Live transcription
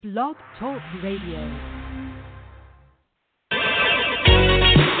Blog Talk Radio.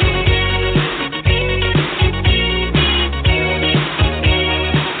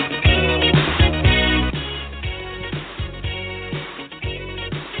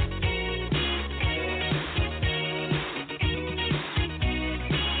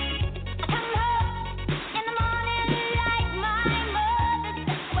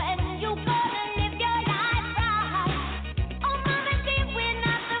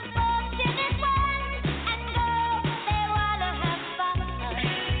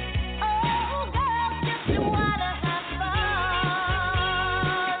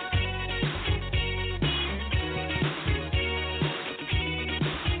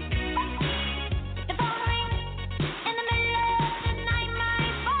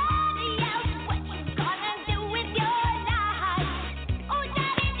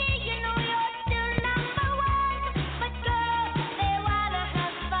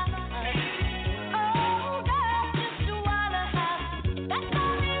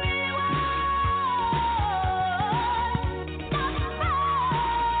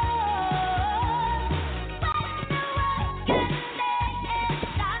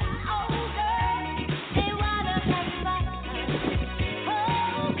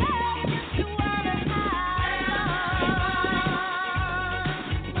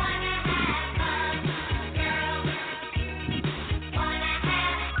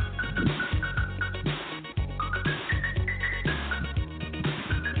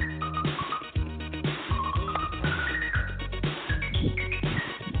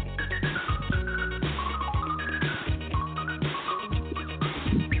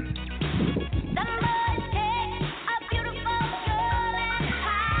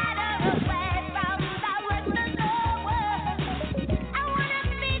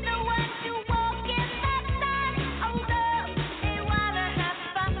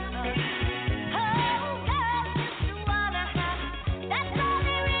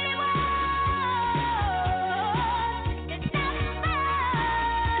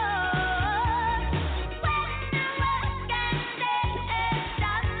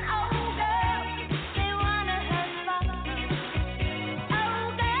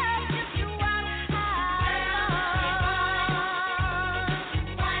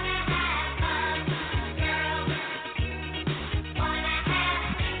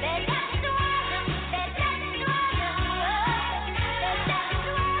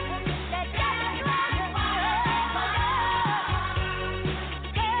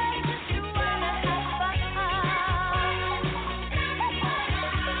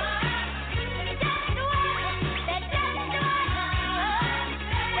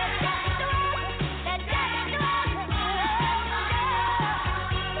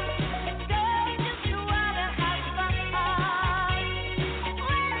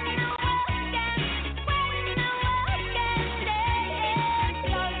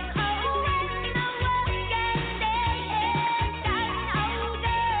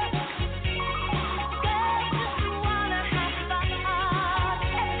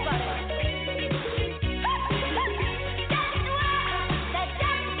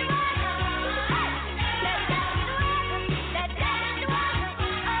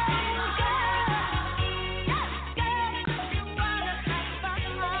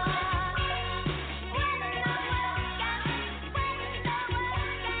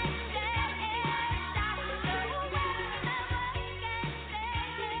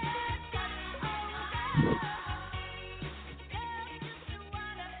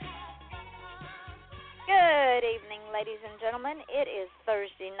 Good evening, ladies and gentlemen. It is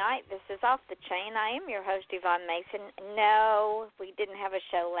Thursday night. This is Off the Chain. I am your host, Yvonne Mason. No, we didn't have a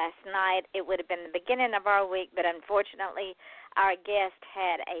show last night. It would have been the beginning of our week, but unfortunately, our guest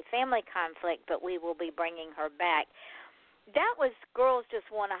had a family conflict, but we will be bringing her back. That was Girls Just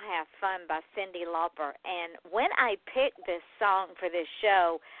Want to Have Fun by Cyndi Lauper, and when I picked this song for this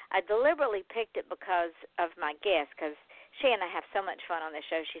show, I deliberately picked it because of my guest, because she and I have so much fun on this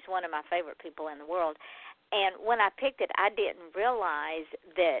show. She's one of my favorite people in the world. And when I picked it, I didn't realize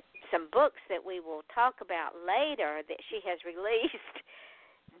that some books that we will talk about later that she has released,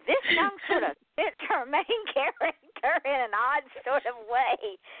 this song sort of fits her main character in an odd sort of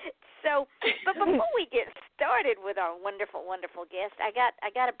way. So, but before we get started with our wonderful, wonderful guest, I got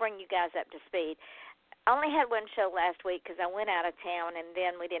to bring you guys up to speed. I only had one show last week because I went out of town, and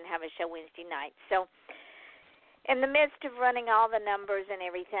then we didn't have a show Wednesday night. So in the midst of running all the numbers and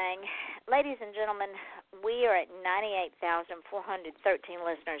everything, ladies and gentlemen, we are at 98,413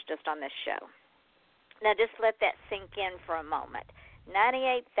 listeners just on this show. Now, just let that sink in for a moment.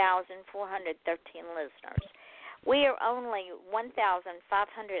 98,413 listeners. We are only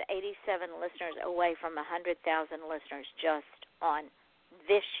 1,587 listeners away from 100,000 listeners just on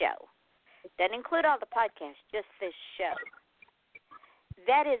this show. Doesn't include all the podcasts, just this show.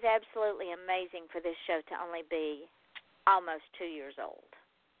 That is absolutely amazing for this show to only be almost 2 years old.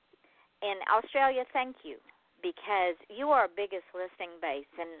 In Australia, thank you, because you are our biggest listening base.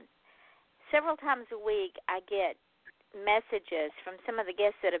 And several times a week I get messages from some of the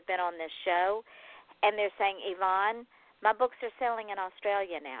guests that have been on this show, and they're saying, Yvonne, my books are selling in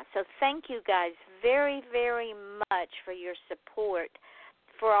Australia now. So thank you guys very, very much for your support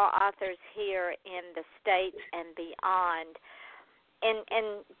for our authors here in the States and beyond.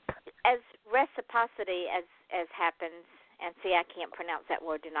 And as reciprocity as happens, and see, I can't pronounce that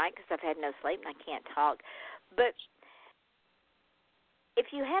word tonight because I've had no sleep and I can't talk. But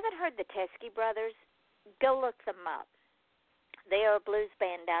if you haven't heard the Teskey Brothers, go look them up. They are a blues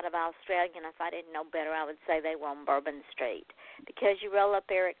band out of Australia, and if I didn't know better, I would say they were on Bourbon Street. Because you roll up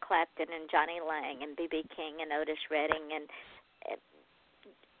Eric Clapton and Johnny Lang and B.B. King and Otis Redding and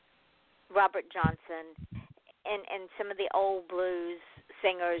Robert Johnson and some of the old blues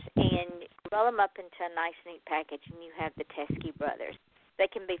singers, and roll them up into a nice, neat package, and you have the Teskey Brothers. They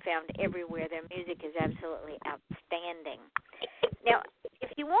can be found everywhere. Their music is absolutely outstanding. Now, if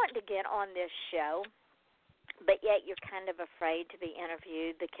you want to get on this show, but yet you're kind of afraid to be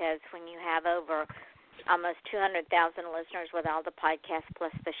interviewed because when you have over almost 200,000 listeners with all the podcasts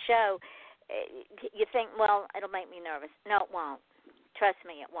plus the show, you think, well, it'll make me nervous. No, it won't. Trust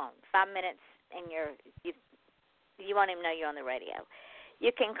me, it won't. 5 minutes and you won't even know you're on the radio. You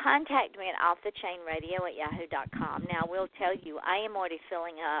can contact me at offthechainradio@yahoo.com. Now, I will tell you, I am already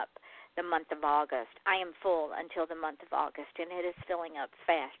filling up the month of August. I am full until the month of August, and it is filling up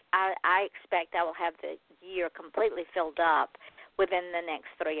fast. I expect I will have the year completely filled up within the next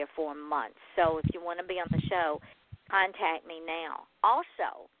 3 or 4 months. So if you want to be on the show, contact me now.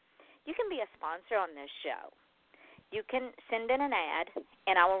 Also, you can be a sponsor on this show. You can send in an ad,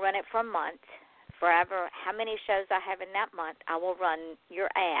 and I will run it for a month. Forever, how many shows I have in that month, I will run your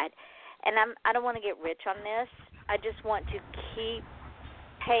ad. And I don't want to get rich on this. I just want to keep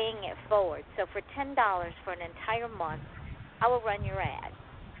paying it forward. So for $10 for an entire month, I will run your ad.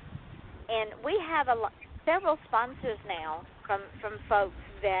 And we have several sponsors now from folks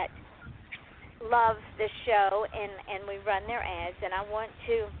that love the show, and we run their ads. And I want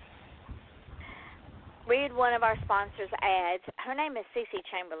to read one of our sponsors' ads. Her name is Cece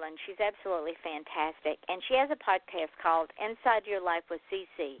Chamberlain. She's absolutely fantastic. And she has a podcast called Inside Your Life with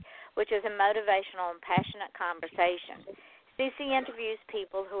Cece, which is a motivational and passionate conversation. Cece interviews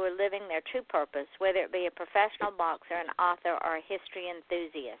people who are living their true purpose, whether it be a professional boxer, an author, or a history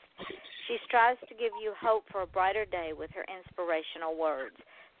enthusiast. She strives to give you hope for a brighter day with her inspirational words.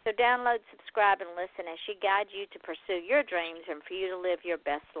 So download, subscribe, and listen as she guides you to pursue your dreams and for you to live your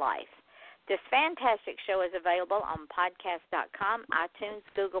best life. This fantastic show is available on podcast.com, iTunes,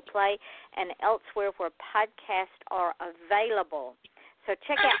 Google Play, and elsewhere where podcasts are available. So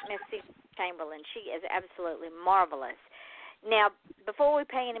check out Miss Cece Chamberlain. She is absolutely marvelous. Now, before we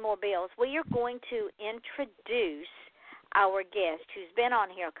pay any more bills, we are going to introduce our guest who's been on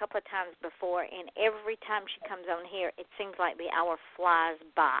here a couple of times before, and every time she comes on here, it seems like the hour flies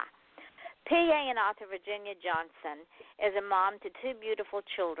by. PA and author Virginia Johnson is a mom to 2 beautiful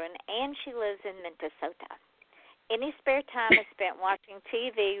children, and she lives in Minnesota. Any spare time is spent watching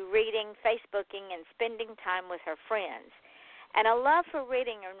TV, reading, Facebooking, and spending time with her friends. And a love for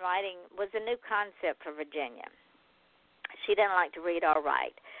reading and writing was a new concept for Virginia. She didn't like to read or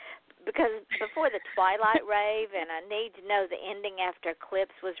write. Because before the Twilight rave and I Need to Know the Ending after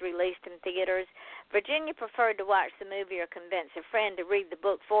Eclipse was released in theaters, Virginia preferred to watch the movie or convince a friend to read the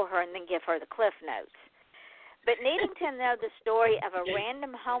book for her and then give her the cliff notes. But needing to know the story of a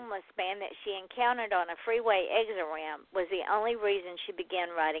random homeless man that she encountered on a freeway exit ramp was the only reason she began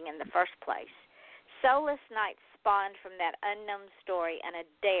writing in the first place. Soulless Nights spawned from that unknown story and a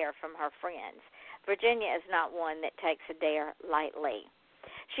dare from her friends. Virginia is not one that takes a dare lightly.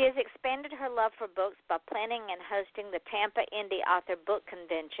 She has expanded her love for books by planning and hosting the Tampa Indie Author Book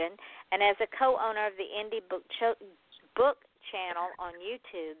Convention, and as a co-owner of the Indie Book channel on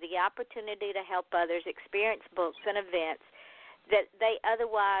YouTube, the opportunity to help others experience books and events that they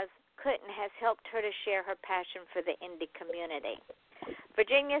otherwise couldn't has helped her to share her passion for the indie community.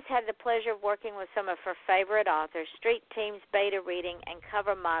 Virginia's had the pleasure of working with some of her favorite authors. Street teams, beta reading, and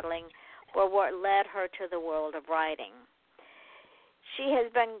cover modeling were what led her to the world of writing. She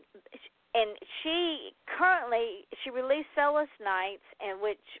has been, and she released Soulless Nights, in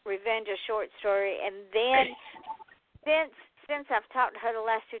which Revenge, a short story, and then since I've talked to her the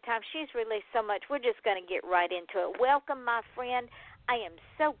last 2 times, she's released so much. We're just going to get right into it. Welcome, my friend. I am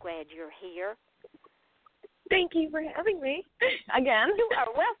so glad you're here. Thank you for having me again. You are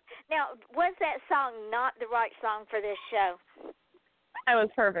welcome. Now, was that song not the right song for this show? It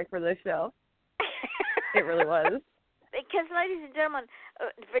was perfect for this show. It really was. Because, ladies and gentlemen,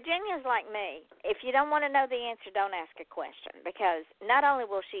 Virginia's like me. If you don't want to know the answer, don't ask a question. Because not only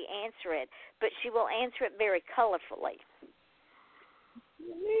will she answer it, but she will answer it very colorfully.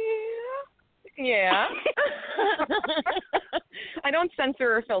 Yeah. I don't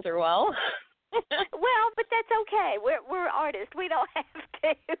censor or filter well. Well, but that's okay. We're artists. We don't have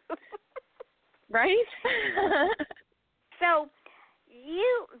to. Right? So,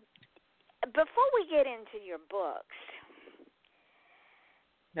 before we get into your books,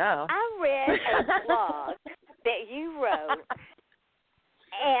 No. I read a blog that you wrote,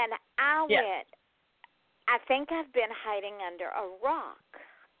 and I went, I think I've been hiding under a rock.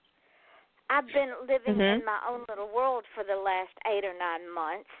 I've been living in my own little world for the last 8 or 9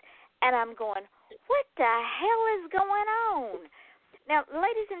 months, and I'm going, what the hell is going on? Now,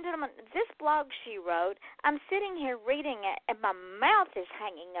 ladies and gentlemen, this blog she wrote, I'm sitting here reading it, and my mouth is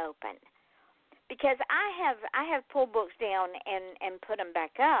hanging open. Because I have pulled books down and put them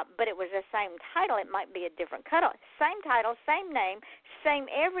back up, but it was the same title. It might be a different cutoff. Same title, same name, same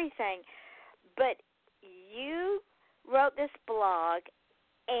everything. But you wrote this blog,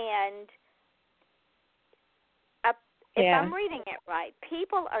 and if I'm reading it right,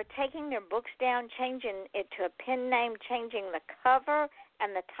 people are taking their books down, changing it to a pen name, changing the cover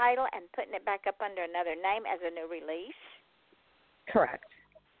and the title, and putting it back up under another name as a new release? Correct.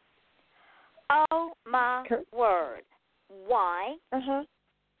 Oh, my word. Why?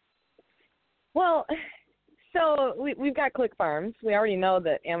 Well, so we've got click farms. We already know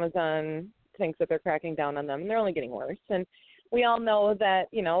that Amazon thinks that they're cracking down on them, and they're only getting worse. And we all know that,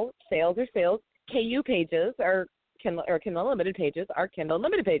 sales are sales. KU pages are Kindle Unlimited pages are Kindle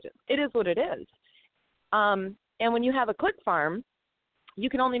Unlimited pages. It is what it is. And when you have a click farm, you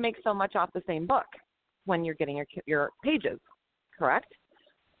can only make so much off the same book when you're getting your pages, correct?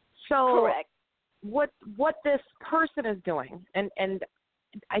 So correct. What this person is doing, and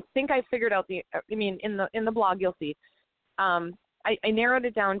I think I figured out in the blog you'll see, I narrowed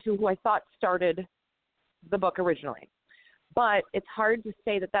it down to who I thought started the book originally, but it's hard to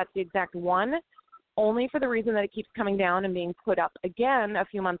say that that's the exact one, only for the reason that it keeps coming down and being put up again a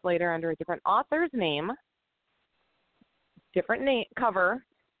few months later under a different author's name, different cover,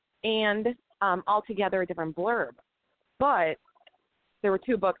 and altogether a different blurb. But there were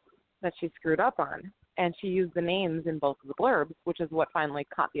 2 books that she screwed up on, and she used the names in both of the blurbs, which is what finally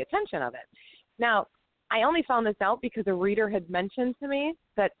caught the attention of it. Now, I only found this out because a reader had mentioned to me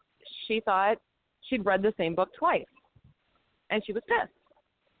that she thought she'd read the same book twice, and she was pissed.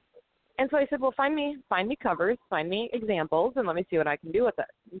 And so I said, well, find me covers, find me examples, and let me see what I can do with it.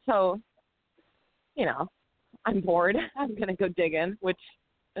 And so, I'm bored. I'm going to go digging, which,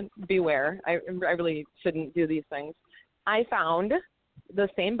 beware, I really shouldn't do these things. I found the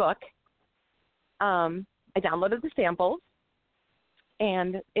same book. I downloaded the samples,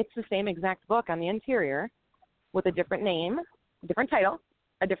 and it's the same exact book on the interior with a different name, a different title,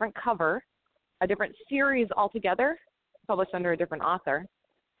 a different cover, a different series altogether, published under a different author.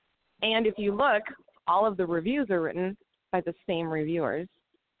 And if you look, all of the reviews are written by the same reviewers.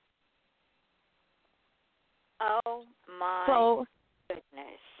 Oh, my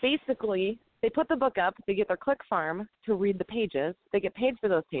goodness. Basically, they put the book up, they get their click farm to read the pages, they get paid for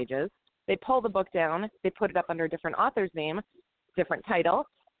those pages, they pull the book down, they put it up under a different author's name, different title,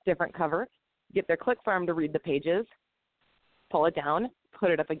 different cover, get their click farm to read the pages, pull it down,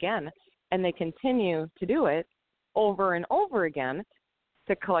 put it up again, and they continue to do it over and over again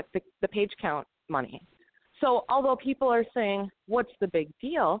to collect the page count money. So although people are saying, what's the big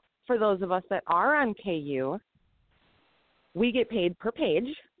deal? For those of us that are on KU, we get paid per page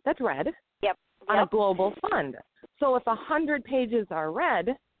that's read on a global fund. So if 100 pages are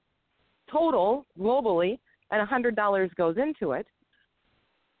read total globally and $100 goes into it,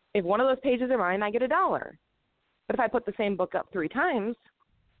 if one of those pages are mine, I get $1. But if I put the same book up 3 times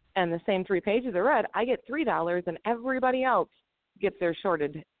and the same 3 pages are read, I get $3, and everybody else gets their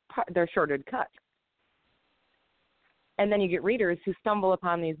shorted cut. And then you get readers who stumble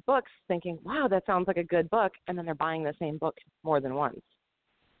upon these books thinking, wow, that sounds like a good book, and then they're buying the same book more than once.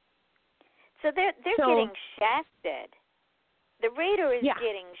 So they're getting shafted. The reader is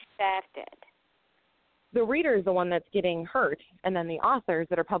getting shafted. The reader is the one that's getting hurt, and then the authors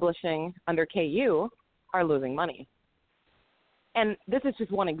that are publishing under KU are losing money. And this is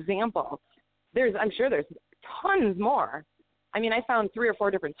just one example. I'm sure there's tons more. I mean, I found 3 or 4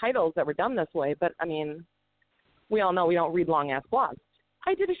 different titles that were done this way, but, I mean, we all know we don't read long-ass blogs.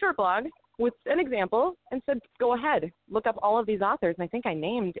 I did a short blog with an example and said, go ahead, look up all of these authors. And I think I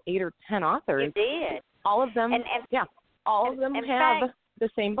named 8 or 10 authors. You did. All of them, all of them have the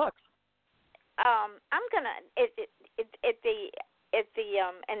same books. I'm gonna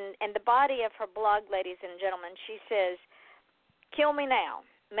in the body of her blog, ladies and gentlemen, she says, "Kill me now.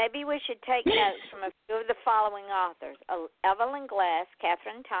 Maybe we should take notes from a few of the following authors: Evelyn Glass,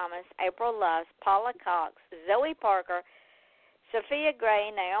 Catherine Thomas, April Luss, Paula Cox, Zoe Parker, Sophia Gray,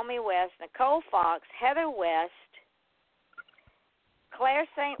 Naomi West, Nicole Fox, Heather West, Claire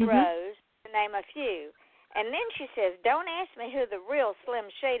St. Rose, to name a few." And then she says, "Don't ask me who the real Slim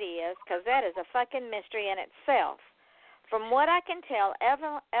Shady is, because that is a fucking mystery in itself. From what I can tell,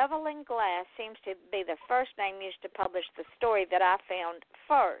 Evelyn Glass seems to be the first name used to publish the story that I found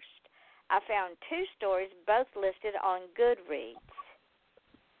first. I found 2 stories, both listed on Goodreads."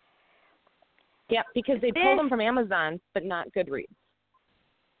 Yeah, because they pulled them from Amazon, but not Goodreads.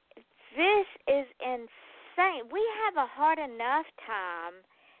 This is insane. We have a hard enough time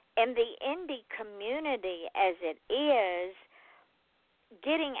in the indie community as it is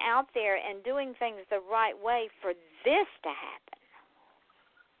getting out there and doing things the right way for this to happen.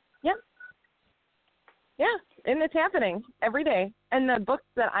 Yep. Yeah, and it's happening every day. And the book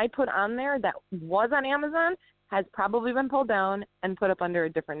that I put on there that was on Amazon has probably been pulled down and put up under a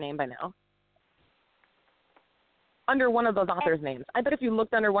different name by now. Under one of those authors' names. I bet if you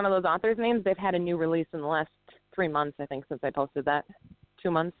looked under one of those authors' names, they've had a new release in the last 3 months, I think, since I posted that.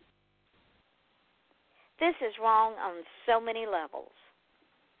 2 months. This is wrong on so many levels.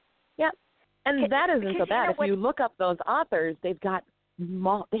 Yep. And that isn't so bad. If you look up those authors, they have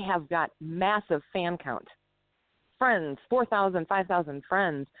got massive fan count. Friends, 4,000, 5,000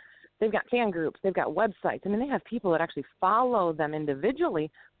 friends. They've got fan groups. They've got websites. I mean, they have people that actually follow them individually,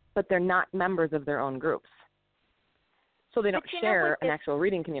 but they're not members of their own groups. So they don't share an actual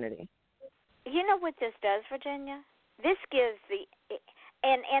reading community. You know what this does, Virginia? This gives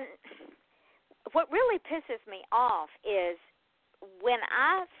and what really pisses me off is when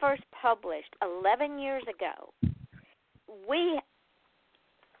I first published 11 years ago, we,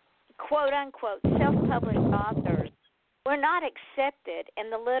 quote-unquote, self-published authors were not accepted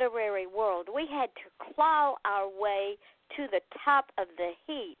in the literary world. We had to claw our way to the top of the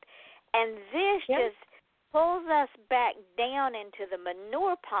heap. And this just pulls us back down into the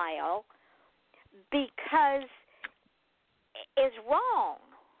manure pile because it's wrong.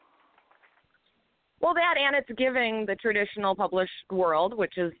 Well, that, and it's giving the traditional published world,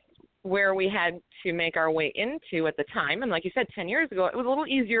 which is where we had to make our way into at the time. And like you said, 10 years ago, it was a little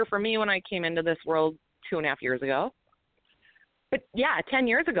easier for me when I came into this world 2.5 years ago. But yeah, 10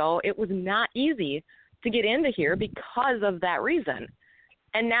 years ago, it was not easy to get into here because of that reason.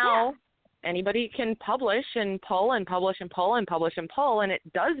 And now anybody can publish and pull and publish and pull and publish and pull, and it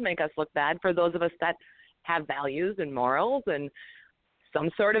does make us look bad for those of us that have values and morals and some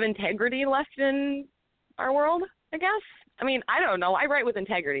sort of integrity left in our world, I guess. I mean, I don't know. I write with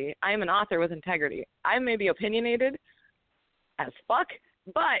integrity. I am an author with integrity. I may be opinionated as fuck,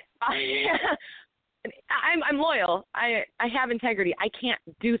 but I'm loyal. I have integrity. I can't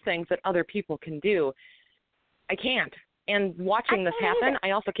do things that other people can do. I can't. And watching this happen,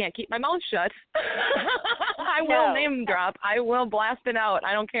 I also can't keep my mouth shut. I will name drop. I will blast it out.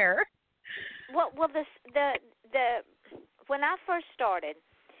 I don't care. Well, when I first started,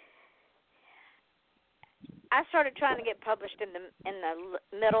 I started trying to get published in the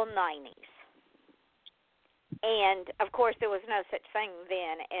middle 90s. And, of course, there was no such thing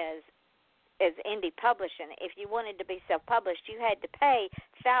then as indie publishing. If you wanted to be self-published, you had to pay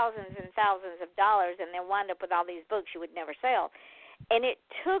thousands and thousands of dollars and then wind up with all these books you would never sell. And it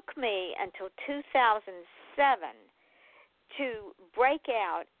took me until 2007 to break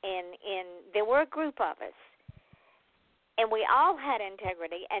out, and there were a group of us, and we all had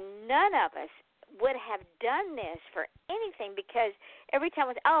integrity, and none of us would have done this for anything because every time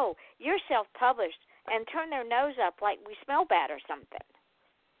it was, oh, you're self-published, and turn their nose up like we smell bad or something.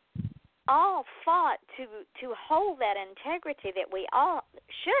 All fought to hold that integrity that we all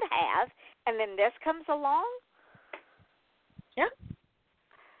should have, and then this comes along? Yeah.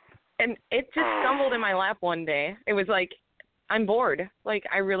 And it just stumbled in my lap one day. It was like, I'm bored. Like,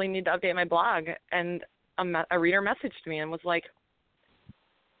 I really need to update my blog. And a reader messaged me and was like,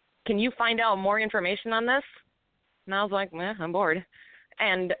 can you find out more information on this? And I was like, I'm bored.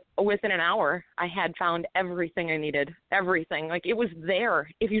 And within an hour, I had found everything I needed. Everything. Like, it was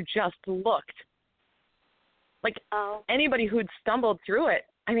there if you just looked. Like, anybody who'd stumbled through it,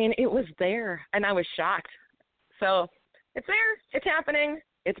 I mean, it was there. And I was shocked. So It's there. It's happening.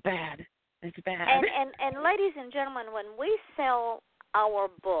 It's bad. It's bad. And ladies and gentlemen, when we sell our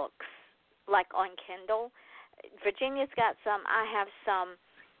books, like on Kindle, Virginia's got some, I have some,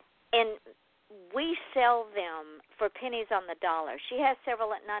 and we sell them for pennies on the dollar. She has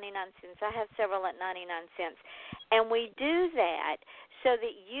several at 99 cents. I have several at 99 cents. And we do that so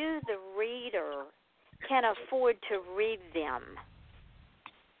that you, the reader, can afford to read them.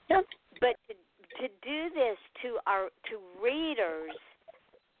 Yep. But to do this to readers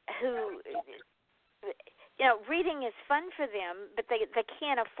who, reading is fun for them, but they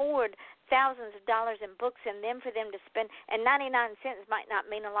can't afford thousands of dollars in books, and then for them to spend, and 99 cents might not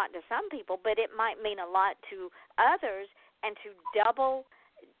mean a lot to some people, but it might mean a lot to others, and to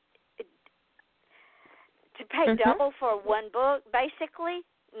pay double for one book, basically,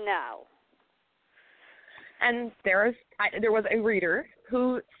 no. And there was a reader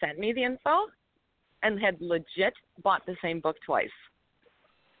who sent me the info and had legit bought the same book twice.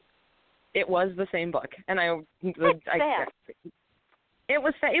 It was the same book, and it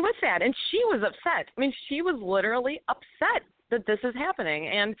was sad, and she was upset. I mean, she was literally upset that this is happening,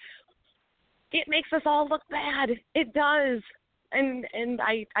 and it makes us all look bad. It does, and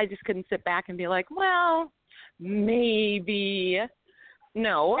I just couldn't sit back and be like, well, maybe.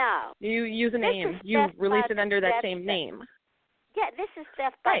 No. You use a name. You release it under that same name. Yeah, this is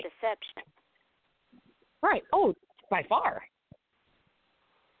theft by deception. Right. Oh, by far.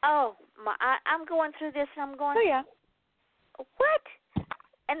 Oh, I'm going through this, and I'm going, oh, yeah. What?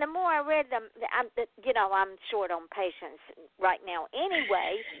 And the more I read them, I'm short on patience right now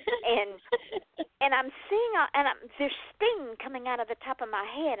anyway, and I'm seeing, there's steam coming out of the top of my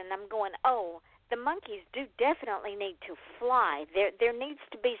head, and I'm going, oh, the monkeys do definitely need to fly. There needs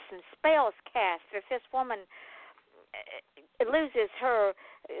to be some spells cast if this woman loses her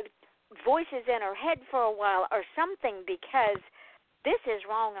voices in her head for a while or something, because this is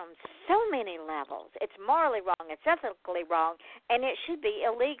wrong on so many levels. It's morally wrong. It's ethically wrong. And it should be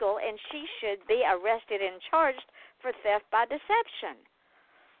illegal, and she should be arrested and charged for theft by deception.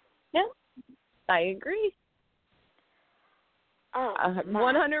 Yeah, I agree. Oh,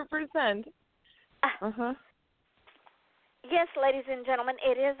 100%. Yes, ladies and gentlemen,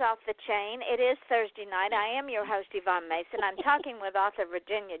 it is Off the Chain. It is Thursday night. I am your host, Yvonne Mason. I'm talking with author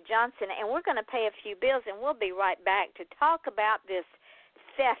Virginia Johnson, and we're going to pay a few bills, and we'll be right back to talk about this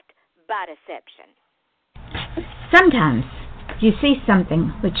theft by deception. Sometimes you see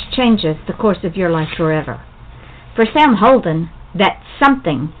something which changes the course of your life forever. For Sam Holden, that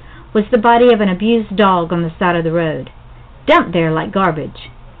something was the body of an abused dog on the side of the road, dumped there like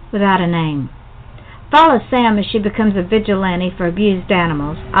garbage, without a name. Follow Sam as she becomes a vigilante for abused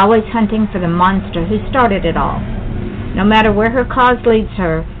animals, always hunting for the monster who started it all. No matter where her cause leads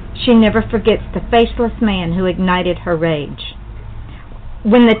her, she never forgets the faceless man who ignited her rage.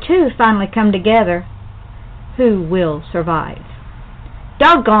 When the two finally come together, who will survive?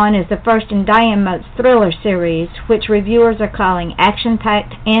 Doggone is the first in Diane Moat's thriller series, which reviewers are calling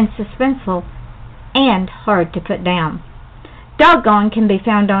action-packed and suspenseful and hard to put down. Doggone can be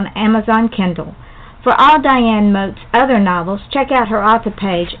found on Amazon Kindle. For all Diane Moat's other novels, check out her author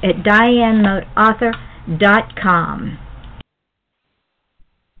page at DianeMoatAuthor.com.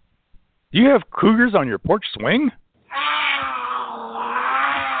 Do you have cougars on your porch swing?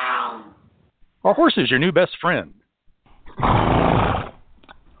 Are horses your new best friend?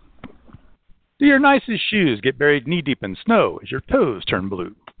 Do your nicest shoes get buried knee-deep in snow as your toes turn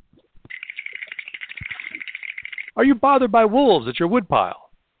blue? Are you bothered by wolves at your woodpile?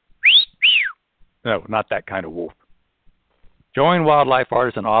 No, not that kind of wolf. Join wildlife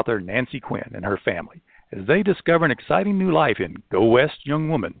artist and author Nancy Quinn and her family as they discover an exciting new life in Go West, Young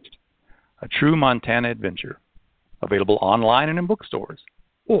Woman, a true Montana adventure. Available online and in bookstores.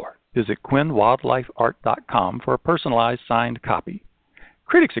 Or visit QuinnWildlifeArt.com for a personalized signed copy.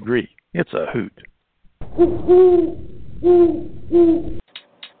 Critics agree, it's a hoot.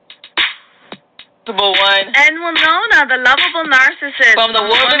 One. And Winona, the lovable narcissist from the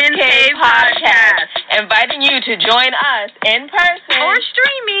Woman's Cave podcast, inviting you to join us in person or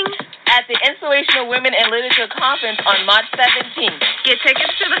streaming at the Inspirational Women in Literature Conference on March 17th. Get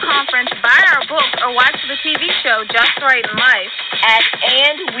tickets to the conference, buy our books, or watch the TV show Just Right in Life at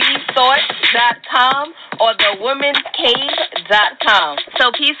andwethought.com or thewomenscave.com.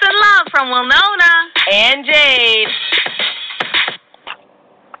 So peace and love from Winona and Jade.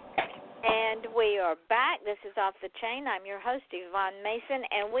 And we are back. This is Off the Chain. I'm your host, Yvonne Mason,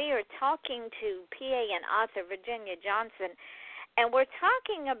 and we are talking to PA and author Virginia Johnson, and we're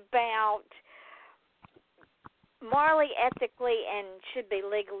talking about morally, ethically, and should be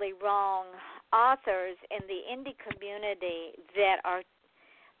legally wrong authors in the indie community that are,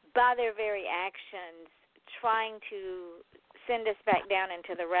 by their very actions, trying to send us back down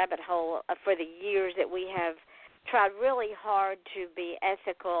into the rabbit hole for the years that we have tried really hard to be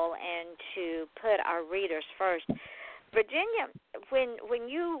ethical and to put our readers first. Virginia, when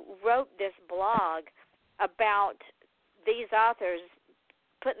you wrote this blog about these authors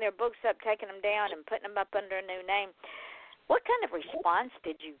putting their books up, taking them down, and putting them up under a new name, what kind of response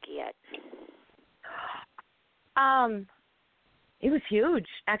did you get? It was huge,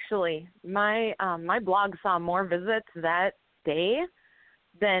 actually. My blog saw more visits that day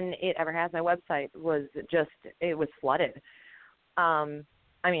than it ever has. My website was flooded. I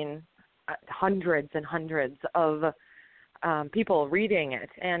mean, hundreds and hundreds of people reading it,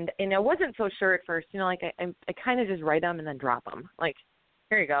 and I wasn't so sure at first. Like I kind of just write them and then drop them. Like,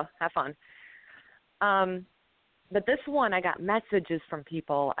 here you go, have fun. But this one, I got messages from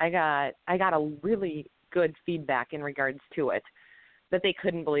people. I got a really good feedback in regards to it, that they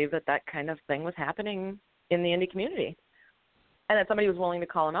couldn't believe that kind of thing was happening in the indie community, and that somebody was willing to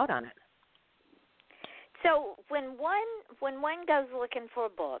call them out on it. So when one goes looking for a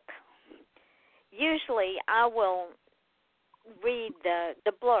book, usually I will read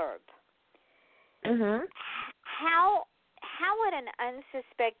the blurb. Mhm. How would an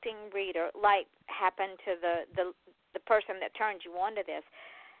unsuspecting reader, like happened to the person that turned you on to this,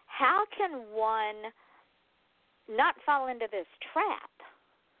 how can one not fall into this trap?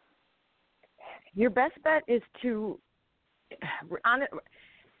 Your best bet is to,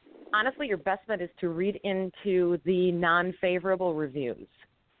 honestly, your best bet is to read into the non-favorable reviews.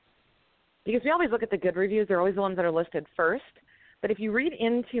 Because we always look at the good reviews. They're always the ones that are listed first. But if you read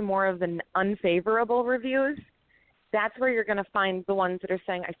into more of the unfavorable reviews, that's where you're going to find the ones that are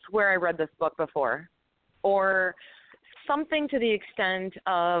saying, I swear I read this book before. Or something to the extent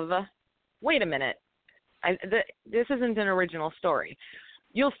of, wait a minute, this isn't an original story.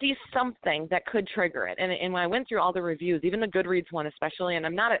 You'll see something that could trigger it. And when I went through all the reviews, even the Goodreads one especially, and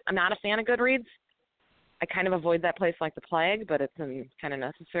I'm not a fan of Goodreads. I kind of avoid that place like the plague, but it's a kind of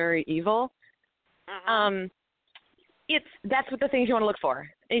necessary evil. Uh-huh. That's what the things you want to look for.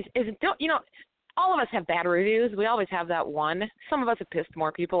 All of us have bad reviews. We always have that one. Some of us have pissed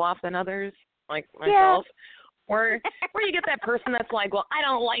more people off than others, like myself. Yeah. Or you get that person that's like, well, I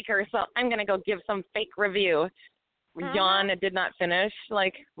don't like her, so I'm going to go give some fake review. Yawn, it did not finish.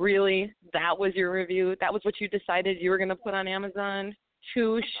 Like, really? That was your review? That was what you decided you were going to put on Amazon?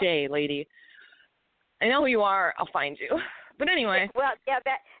 Touché, lady. I know who you are. I'll find you. But anyway. Well, yeah,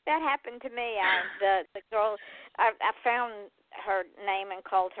 that happened to me. The girl, I found her name and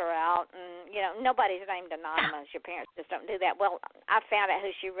called her out, and nobody's named anonymous. Your parents just don't do that. Well, I found out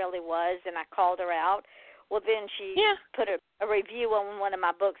who she really was, and I called her out. Well, then she put a review on one of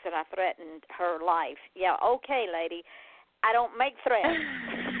my books that I threatened her life. Yeah, okay, lady. I don't make threats.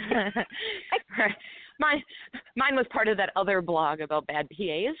 Mine was part of that other blog about bad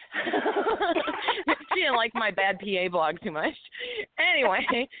PAs. She didn't like my bad PA blog too much.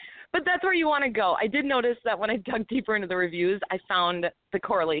 Anyway, but that's where you want to go. I did notice that when I dug deeper into the reviews, I found the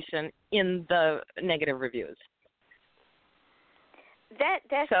correlation in the negative reviews.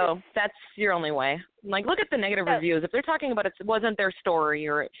 That's your only way. Like, look at the negative reviews. If they're talking about it wasn't their story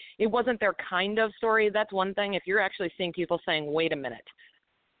or it wasn't their kind of story, that's one thing. If you're actually seeing people saying, wait a minute,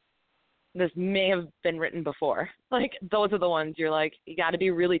 this may have been written before. Like, those are the ones you're like, you got to be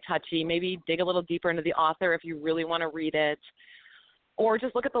really touchy. Maybe dig a little deeper into the author if you really want to read it. Or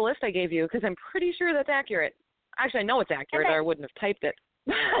just look at the list I gave you, because I'm pretty sure that's accurate. Actually, I know it's accurate, or I wouldn't have typed it.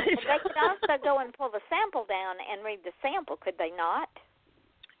 They could also go and pull the sample down and read the sample, could they not?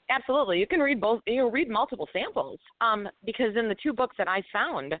 Absolutely. You can read both. You read multiple samples, because in the two books that I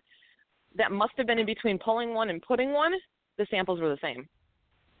found, that must have been in between pulling one and putting one, the samples were the same.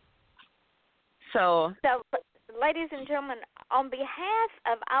 So, ladies and gentlemen, on behalf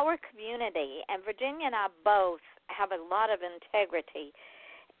of our community, and Virginia and I both have a lot of integrity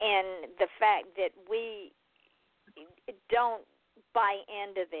in the fact that we don't buy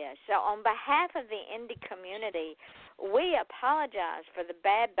into this. So on behalf of the indie community, we apologize for the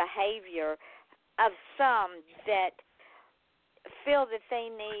bad behavior of some that feel that they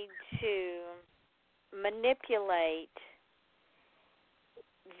need to manipulate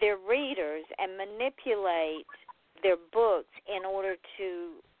their readers and manipulate their books in order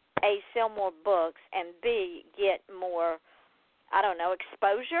to, A, sell more books, and B, get more,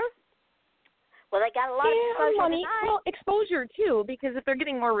 exposure. Well, they got a lot of exposure money. tonight. Well, exposure, too, because if they're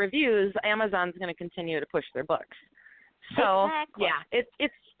getting more reviews, Amazon's going to continue to push their books. So, exactly. Yeah,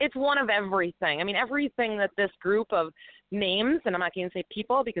 it's one of everything. I mean, everything that this group of names, and I'm not going to say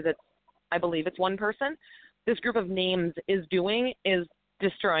people because it's I believe it's one person, this group of names is doing is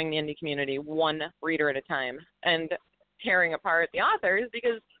destroying the indie community one reader at a time and tearing apart the authors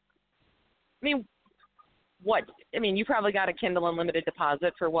because, I mean, you probably got a Kindle Unlimited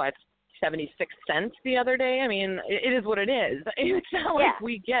deposit for 76 cents the other day. I mean, it is what it is. It's not like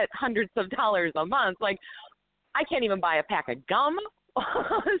we get hundreds of dollars a month. Like, I can't even buy a pack of gum.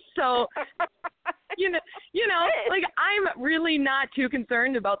 So, you know, like, I'm really not too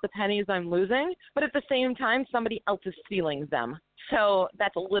concerned about the pennies I'm losing, but at the same time, somebody else is stealing them. So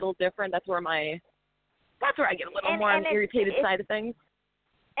that's a little different. That's where I get a little more on the irritated side of things.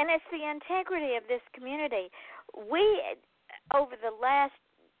 And it's the integrity of this community. We, over the last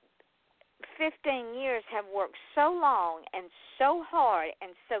 15 years, have worked so long and so hard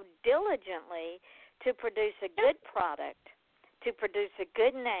and so diligently to produce a good product, to produce a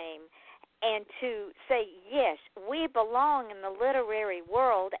good name, and to say, yes, we belong in the literary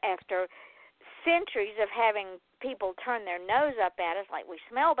world after centuries of having people turn their nose up at us like we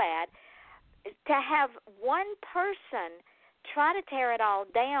smell bad. To have one person try to tear it all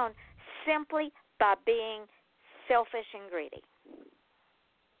down simply by being selfish and greedy.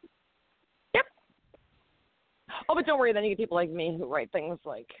 Yep. Oh, but don't worry, then you get people like me who write things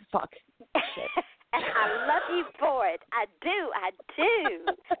like, fuck, shit. And I love you for it. I do.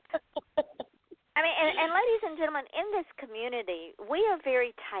 I mean, and ladies and gentlemen, in this community, we are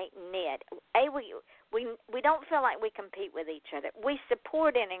very tight-knit. We don't feel like we compete with each other. We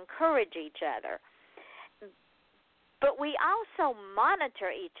support and encourage each other. But we also monitor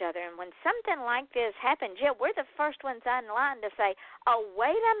each other, and when something like this happens, we're the first ones in line to say, oh,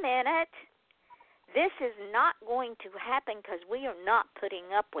 wait a minute, this is not going to happen because we are not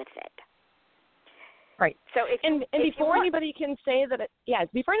putting up with it. Right. So before anybody can say that,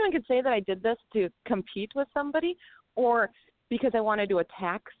 before anyone can say that I did this to compete with somebody or because I wanted to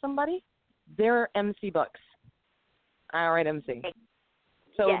attack somebody, they're MC books. I write MC.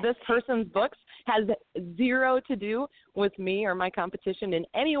 So this person's books has zero to do with me or my competition in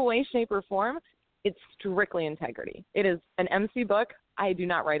any way, shape, or form. It's strictly integrity. It is an MC book. I do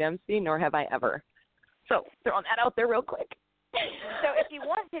not write MC, nor have I ever. So throwing that out there real quick. So if you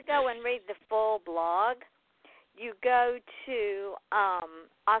want to go and read the full blog, you go to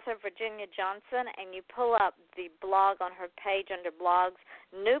author Virginia Johnson and you pull up the blog on her page under blogs,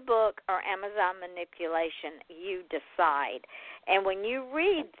 new book or Amazon manipulation, you decide. And when you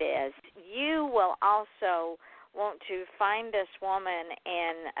read this, you will also want to find this woman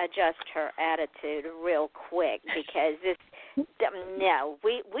and adjust her attitude real quick because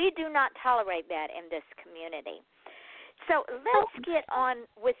we do not tolerate that in this community. So let's get on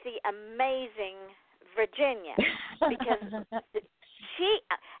with the amazing Virginia because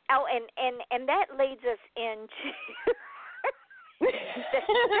and that leads us into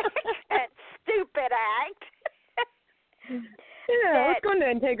that stupid act. Let's go into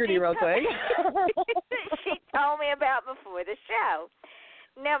integrity real quick. She told me about before the show.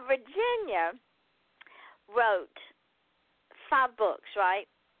 Now, Virginia wrote 5 books, right?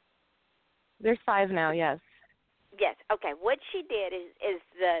 There's 5 now, yes. Yes. Okay. What she did is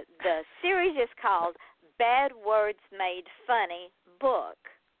the series is called Bad Words Made Funny Book.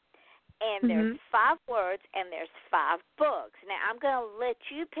 And there's 5 words and there's 5 books. Now, I'm going to let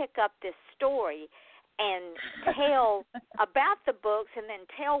you pick up this story and tell about the books and then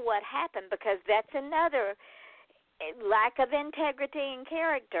tell what happened because that's another lack of integrity and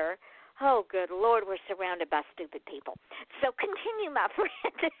character. Oh, good Lord, we're surrounded by stupid people. So continue, my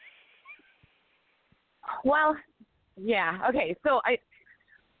friend. Well, yeah, okay. So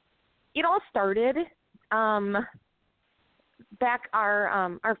it all started back.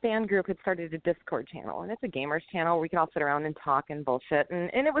 Our fan group had started a Discord channel, and it's a gamers channel where we could all sit around and talk and bullshit,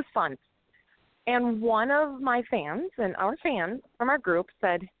 and it was fun. And one of my fans and our fans from our group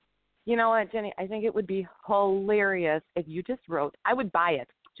said, "You know what, Jenny? I think it would be hilarious if you just wrote. I would buy it.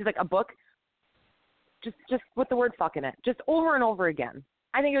 She's like, a book, just with the word fuck in it, just over and over again.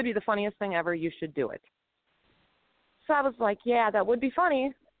 I think it would be the funniest thing ever. You should do it." So I was like, yeah, that would be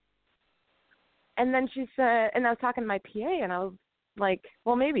funny. And then she said, and I was talking to my PA, and I was like,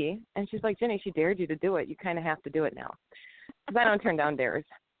 well, maybe. And she's like, Jenny, she dared you to do it. You kind of have to do it now. Because I don't turn down dares.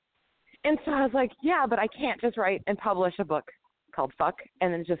 And so I was like, yeah, but I can't just write and publish a book called Fuck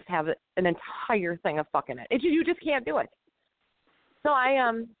and then just have an entire thing of fuck in it. You just can't do it. So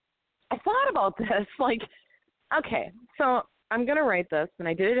I thought about this, like, okay, so I'm going to write this, and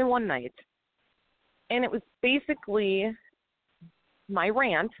I did it in one night. And it was basically my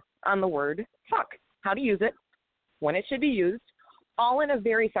rant on the word fuck, how to use it, when it should be used, all in a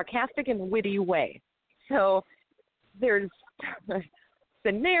very sarcastic and witty way. So there's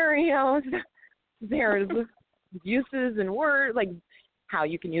scenarios. There's uses and words, like how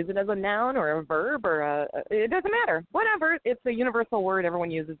you can use it as a noun or a verb or it doesn't matter. Whatever. It's a universal word.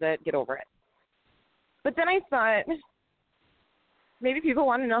 Everyone uses it. Get over it. But then I thought maybe people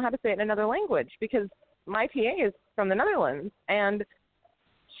want to know how to say it in another language because my PA is from the Netherlands, and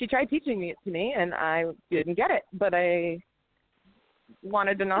she tried teaching it to me, and I didn't get it, but I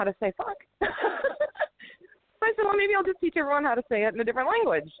wanted to know how to say fuck. So I said, well, maybe I'll just teach everyone how to say it in a different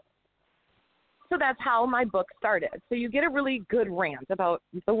language. So that's how my book started. So you get a really good rant about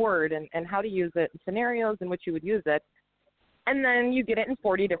the word and how to use it, scenarios in which you would use it, and then you get it in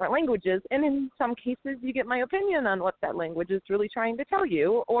 40 different languages, and in some cases you get my opinion on what that language is really trying to tell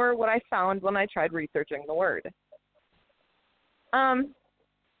you or what I found when I tried researching the word. And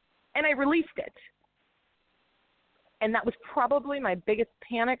I released it. And that was probably my biggest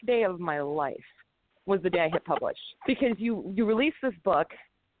panic day of my life was the day I hit publish. Because you release this book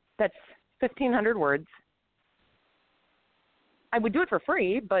that's 1,500 words. I would do it for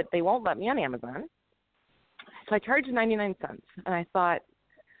free, but they won't let me on Amazon. So I charged 99 cents. And I thought,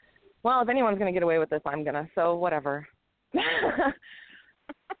 well, if anyone's going to get away with this, I'm going to. So whatever.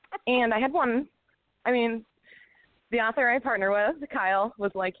 And I had one. I mean, the author I partner with, Kyle,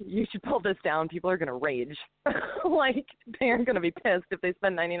 was like, you should pull this down. People are going to rage. Like, they're going to be pissed if they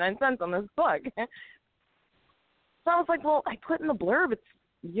spend 99 cents on this book. So I was like, well, I put in the blurb, it's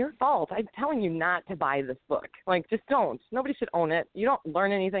your fault. I'm telling you not to buy this book. Like, just don't. Nobody should own it. You don't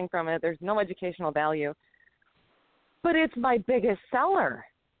learn anything from it. There's no educational value. But it's my biggest seller.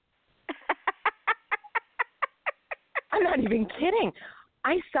 I'm not even kidding.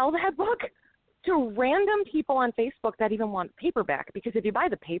 I sell that book to random people on Facebook that even want paperback, because if you buy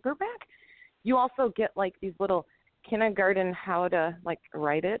the paperback, you also get like these little kindergarten how to like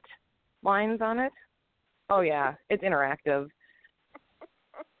write it lines on it. Oh yeah, it's interactive.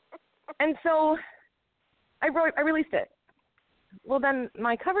 And so I released it. Well, then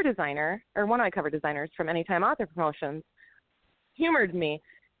my cover designer, or one of my cover designers from Anytime Author Promotions, humored me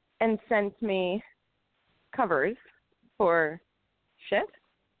and sent me covers for shit,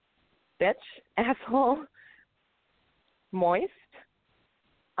 bitch, asshole, moist.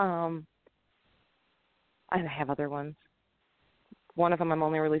 I have other ones. One of them I'm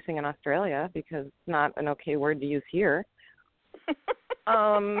only releasing in Australia because it's not an okay word to use here.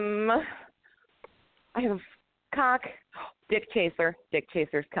 I have cock, dick chaser. Dick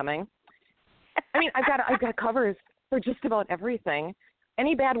chaser's coming. I mean, I've got covers for just about everything.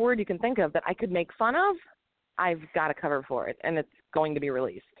 Any bad word you can think of that I could make fun of, I've got a cover for it, and it's going to be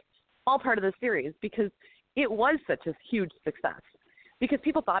released. All part of the series because it was such a huge success. Because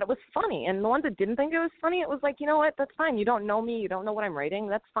people thought it was funny, and the ones that didn't think it was funny, it was like, you know what, that's fine. You don't know me. You don't know what I'm writing.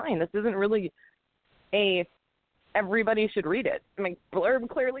 That's fine. This isn't really everybody should read it. I mean, blurb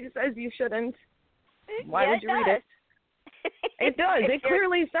clearly says you shouldn't. Why would you read it? It does. It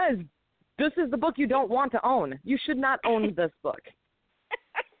clearly says this is the book you don't want to own. You should not own this book.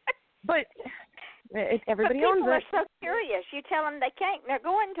 But everybody owns it. People are so curious. You tell them they can't, and they're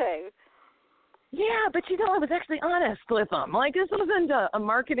going to. Yeah, but you know, I was actually honest with them. Like, this wasn't a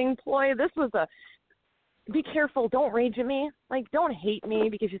marketing ploy. This was be careful. Don't rage at me. Like, don't hate me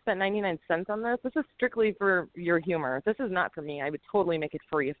because you spent 99 cents on this. This is strictly for your humor. This is not for me. I would totally make it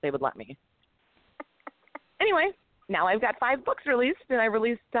free if they would let me. Anyway, now I've got 5 books released, and I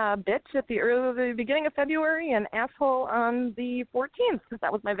released Bitch at the beginning of February and Asshole on the 14th because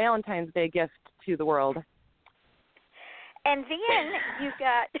that was my Valentine's Day gift to the world. And then you've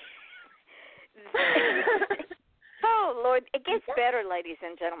got... Oh, Lord, it gets better, ladies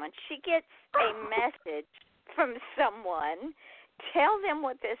and gentlemen. She gets a message from someone. Tell them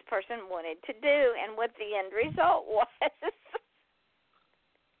what this person wanted to do and what the end result was.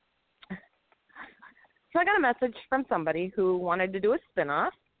 So I got a message from somebody who wanted to do a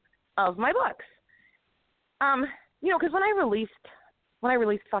spin-off of my books. You know, because when I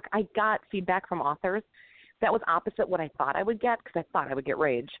released Fuck, I got feedback from authors that was opposite what I thought I would get because I thought I would get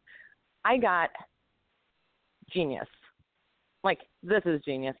rage. I got genius. Like, this is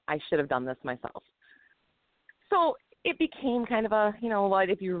genius. I should have done this myself. So it became kind of a, you know, what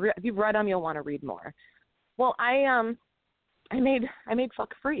if you've read them, you'll want to read more. Well, I made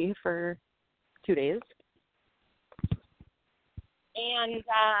Fuck free for 2 days, and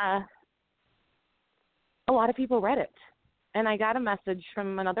a lot of people read it. And I got a message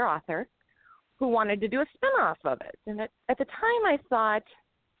from another author who wanted to do a spin-off of it. And at the time, I thought,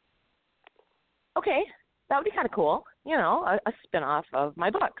 okay, that would be kind of cool, you know, a spin-off of my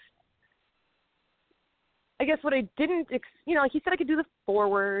books. I guess what I didn't, you know, he said I could do the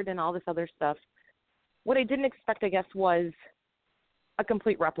foreword and all this other stuff. What I didn't expect, I guess, was a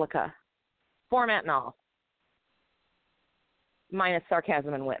complete replica, format and all, minus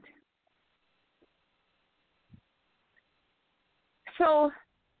sarcasm and wit. So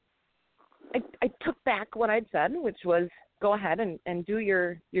I took back what I'd said, which was go ahead and do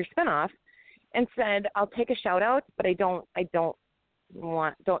your spinoff, and said I'll take a shout out, but don't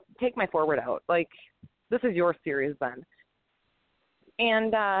take my forward out. Like, this is your series then.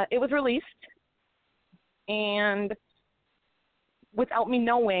 And it was released, and without me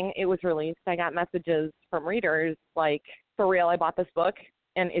knowing it was released, I got messages from readers like, for real, I bought this book,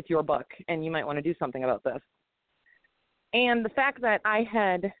 and it's your book, and you might want to do something about this. And the fact that I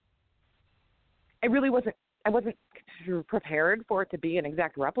wasn't prepared for it to be an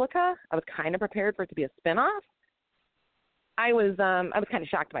exact replica. I was kind of prepared for it to be a spinoff. I was kind of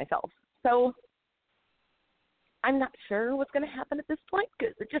shocked myself. So I'm not sure what's going to happen at this point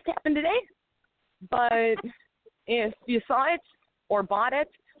because it just happened today. But if you saw it or bought it,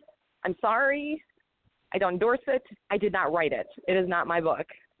 I'm sorry. I don't endorse it. I did not write it. It is not my book.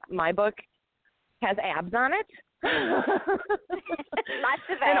 My book has abs on it. Lots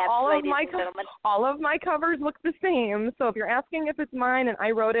of and abs, all of my covers look the same. So if you're asking if it's mine and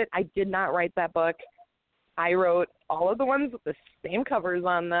I wrote it, I did not write that book. I wrote all of the ones with the same covers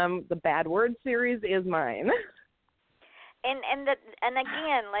on them. The Bad Word series is mine. And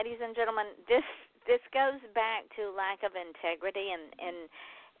again, ladies and gentlemen, this goes back to lack of integrity and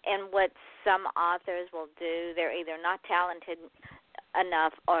what some authors will do. They're either not talented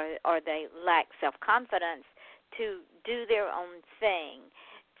enough or they lack self-confidence to do their own thing.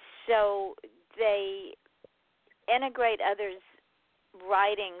 So they integrate others'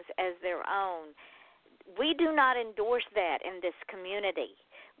 writings as their own. We do not endorse that in this community.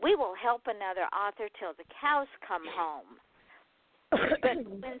 We will help another author till the cows come home. But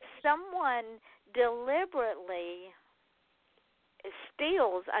when someone deliberately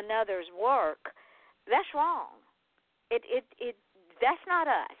steals another's work, that's wrong. That's not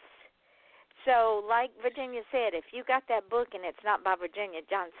us. So, like Virginia said, if you got that book and it's not by Virginia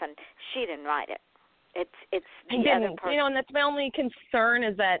Johnson, she didn't write it. It's the other person. And that's my only concern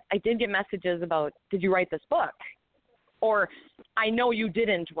is that I did get messages about, did you write this book? Or, I know you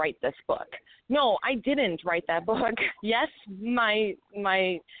didn't write this book. No, I didn't write that book. Yes, it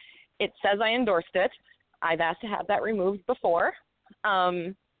says I endorsed it. I've asked to have that removed before.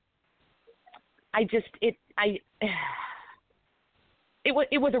 It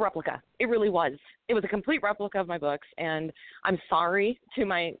was a replica. It really was. It was a complete replica of my books, and I'm sorry to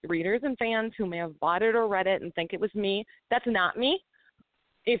my readers and fans who may have bought it or read it and think it was me. That's not me.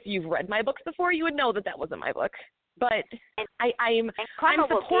 If you've read my books before, you would know that wasn't my book. But I'm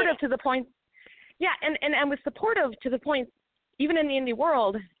supportive to the point. Yeah, and I was supportive to the point. Even in the indie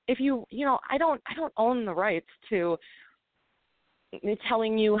world, if I don't own the rights to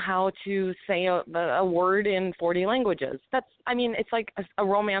telling you how to say a word in 40 languages. It's like a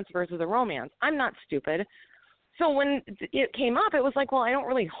romance versus a romance. I'm not stupid. So when it came up, it was like, well, I don't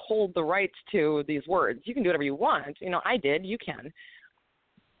really hold the rights to these words. You can do whatever you want. I did. You can.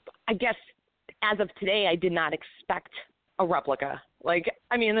 I guess as of today, I did not expect a replica.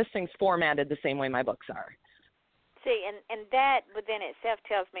 This thing's formatted the same way my books are. See, and that within itself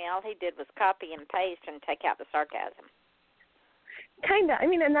tells me all he did was copy and paste and take out the sarcasm. Kind of.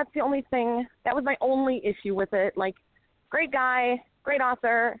 And that's the only thing. That was my only issue with it. Great guy, great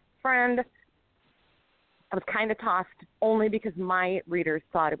author, friend. I was kind of tossed only because my readers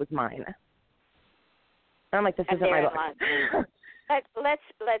thought it was mine. And I'm like, this isn't my book.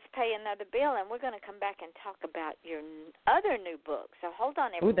 Let's pay another bill, and we're going to come back and talk about your other new book. So hold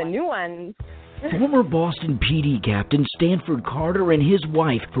on, everyone. Ooh, the new ones. Former Boston PD Captain Stanford Carter and his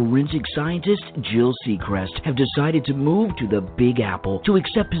wife, forensic scientist Jill Seacrest, have decided to move to the Big Apple to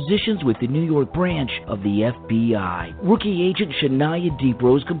accept positions with the New York branch of the FBI. Rookie agent Shania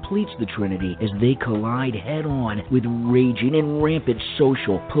Deeprose completes the trinity as they collide head-on with raging and rampant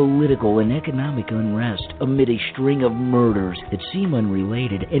social, political, and economic unrest amid a string of murders that seem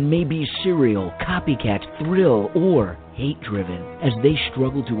unrelated and may be serial, copycat, thrill, or hate-driven. As they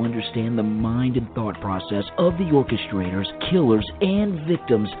struggle to understand the mind and thought process of the orchestrators, killers, and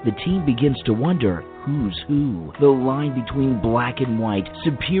victims, the team begins to wonder who's who. The line between black and white,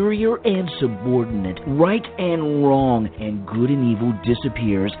 superior and subordinate, right and wrong, and good and evil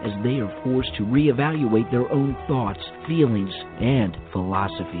disappears as they are forced to reevaluate their own thoughts, feelings, and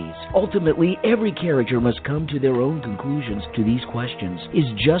philosophies. Ultimately, every character must come to their own conclusions to these questions. Is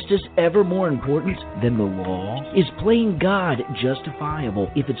justice ever more important than the law? Is playing God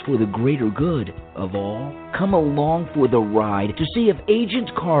justifiable if it's for the greater good of all? Come along for the ride to see if Agent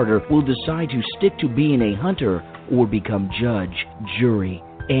Carter will decide to stick to being a hunter or become judge, jury,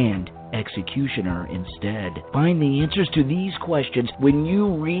 and executioner instead? Find the answers to these questions when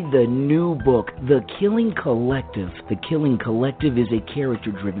you read the new book, The Killing Collective. The Killing Collective is a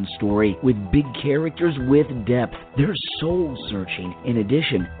character-driven story with big characters with depth. They're soul-searching in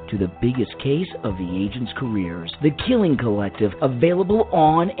addition to the biggest case of the agents' careers. The Killing Collective, available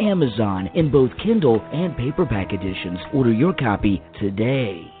on Amazon in both Kindle and paperback editions. Order your copy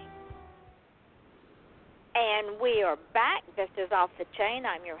today. And we are back. This is Off the Chain.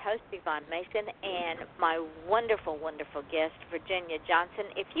 I'm your host, Yvonne Mason, and my wonderful, wonderful guest, Virginia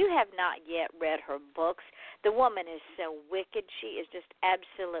Johnson. If you have not yet read her books, the woman is so wicked. She is just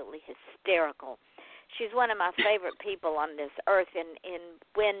absolutely hysterical. She's one of my favorite people on this earth, and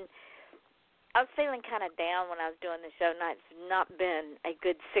when I was feeling kind of down when I was doing the show, and it's not been a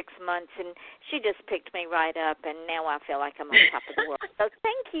good 6 months, and she just picked me right up, and now I feel like I'm on top of the world. So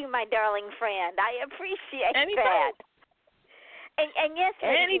thank you, my darling friend. I appreciate that. And yes,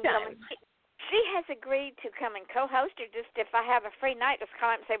 anytime. She has agreed to come and co-host, or just if I have a free night, just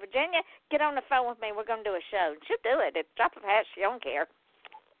call up and say, Virginia, get on the phone with me. We're going to do a show. She'll do it. It's drop of a hat. She don't care.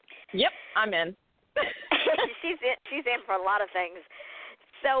 Yep, I'm in. She's in for a lot of things.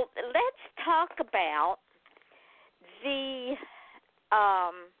 So let's talk about the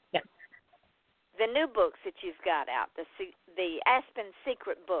new books that you've got out, the Aspen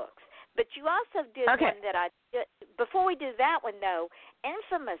Secret books. But you also did one that before we do that one, though,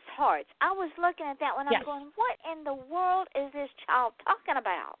 Infamous Hearts. I was looking at that one. I'm going, what in the world is this child talking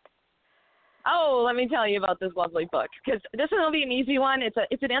about? Oh, let me tell you about this lovely book, because this one will be an easy one. It's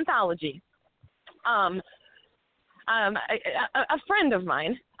an anthology. A friend of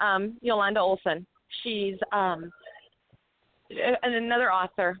mine, Yolanda Olson, she's another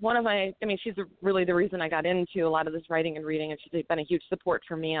author. She's really the reason I got into a lot of this writing and reading, and she's been a huge support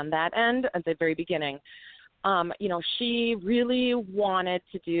for me on that end at the very beginning. She really wanted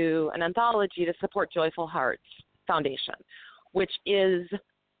to do an anthology to support Joyful Hearts Foundation, which is,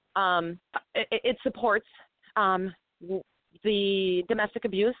 it supports the domestic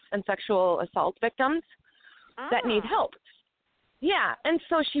abuse and sexual assault victims that need help. Yeah, and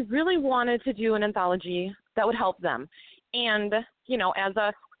so she really wanted to do an anthology that would help them. And, as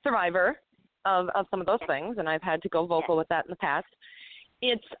a survivor of some of those things, and I've had to go vocal with that in the past,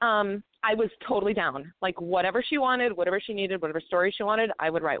 I was totally down. Like, whatever she wanted, whatever she needed, whatever story she wanted, I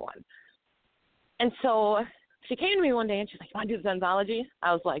would write one. And so she came to me one day and she's like, you want to do this anthology?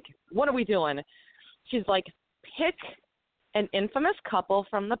 I was like, what are we doing? She's like, pick an infamous couple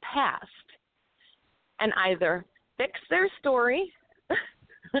from the past and either fix their story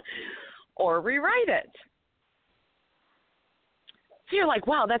or rewrite it. So you're like,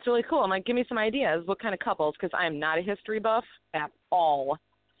 wow, that's really cool. I'm like, give me some ideas. What kind of couples? Because I am not a history buff at all.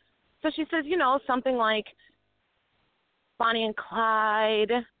 So she says, something like Bonnie and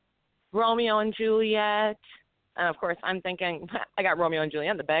Clyde, Romeo and Juliet. And, of course, I'm thinking, I got Romeo and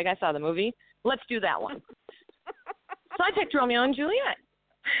Juliet in the bag. I saw the movie. Let's do that one. So I picked Romeo and Juliet.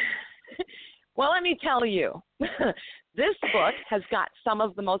 Well, let me tell you, this book has got some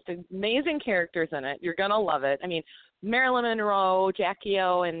of the most amazing characters in it. You're going to love it. I mean, Marilyn Monroe, Jackie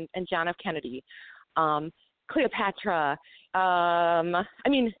O, and John F. Kennedy, Cleopatra,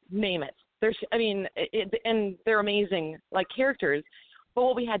 name it. And they're amazing, characters. But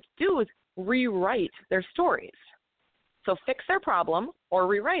what we had to do was rewrite their stories. So fix their problem or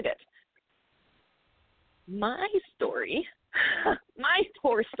rewrite it. My story, my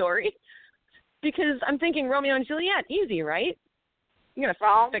poor story, because I'm thinking Romeo and Juliet, easy, right? You're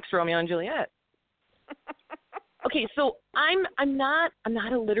gonna fix Romeo and Juliet. Okay, so I'm not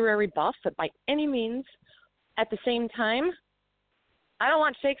a literary buff, but by any means, at the same time, I don't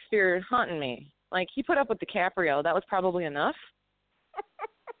want Shakespeare haunting me. Like, he put up with DiCaprio, that was probably enough.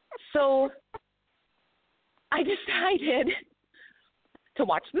 So I decided to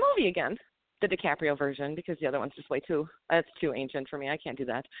watch the movie again, the DiCaprio version, because the other one's just it's too ancient for me. I can't do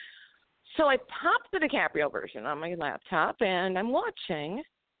that. So I popped the DiCaprio version on my laptop, and I'm watching,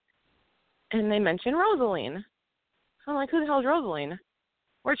 and they mention Rosaline. I'm like, who the hell is Rosaline?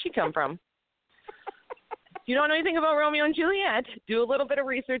 Where'd she come from? If you don't know anything about Romeo and Juliet, do a little bit of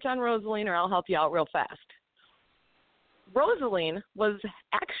research on Rosaline, or I'll help you out real fast. Rosaline was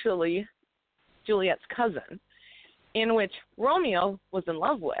actually Juliet's cousin, in which Romeo was in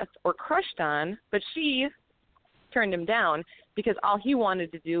love with or crushed on, but she turned him down because all he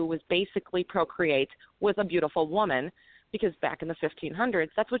wanted to do was basically procreate with a beautiful woman, because back in the 1500s,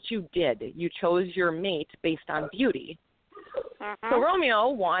 that's what you did. You chose your mate based on beauty. So Romeo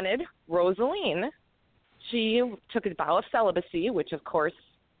wanted Rosaline. She took a vow of celibacy, which, of course,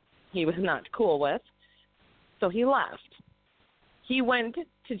 he was not cool with, so he left. He went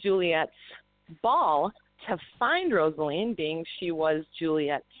to Juliet's ball to find Rosaline, being she was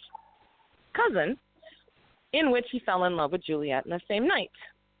Juliet's cousin, in which he fell in love with Juliet in the same night.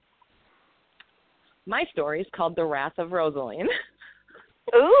 My story is called The Wrath of Rosaline.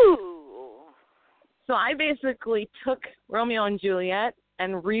 Ooh. So I basically took Romeo and Juliet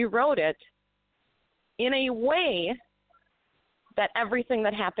and rewrote it in a way that everything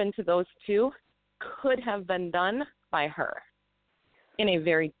that happened to those two could have been done by her in a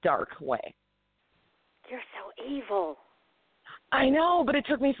very dark way. You're so evil. I know, but it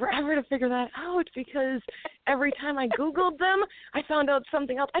took me forever to figure that out because every time I Googled them, I found out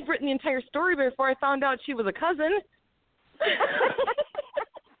something else. I'd written the entire story before I found out she was a cousin.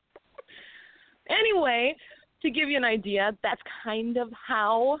 Anyway, to give you an idea, that's kind of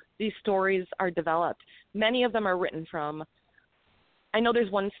how these stories are developed. Many of them are written from, I know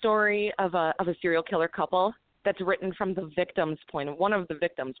there's one story of a serial killer couple that's written from the victim's one of the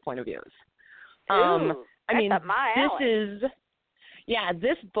victim's point of views. Ooh, I mean, up my alley.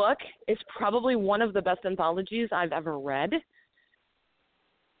 This book is probably one of the best anthologies I've ever read.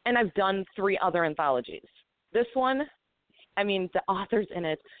 And I've done 3 other anthologies. This one, I mean, the authors in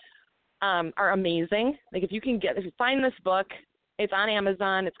it are amazing. Like if you find this book, it's on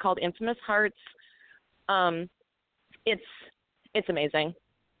Amazon. It's called Infamous Hearts. It's amazing.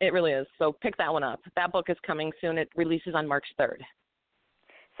 It really is. So pick that one up. That book is coming soon. It releases on March 3rd.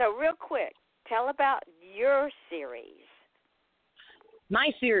 So real quick, tell about your series.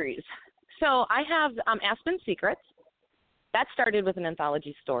 My series. So I have Aspen Secrets. That started with an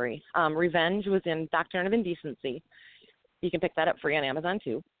anthology story. Revenge was in Doctrine of Indecency. You can pick that up free on Amazon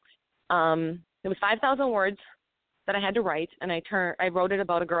too. It was 5,000 words that I had to write, and I wrote it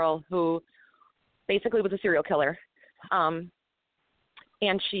about a girl who basically was a serial killer,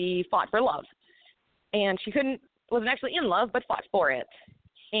 and she fought for love, and she wasn't actually in love, but fought for it.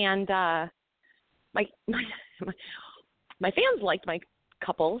 And my fans liked my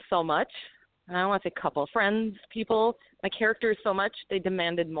couple so much. I don't want to say couple, friends, people, my characters so much, they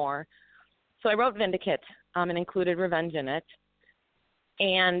demanded more. So I wrote Vindicate and included revenge in it.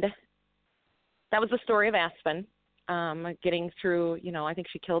 And that was the story of Aspen, getting through, I think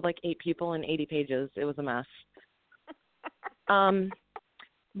she killed like 8 people in 80 pages. It was a mess.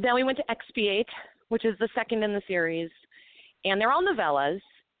 Then we went to Expiate, which is the second in the series. And they're all novellas,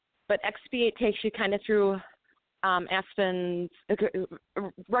 but Expiate takes you kind of through Aspen's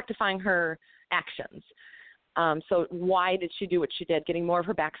rectifying her actions. So why did she do what she did, getting more of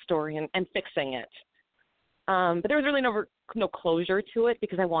her backstory and fixing it. But there was really no closure to it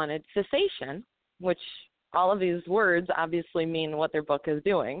because I wanted cessation, which all of these words obviously mean what their book is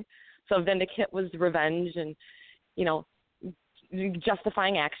doing. So Vindicate was revenge and,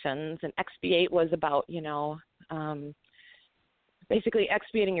 justifying actions, and Expiate was about, basically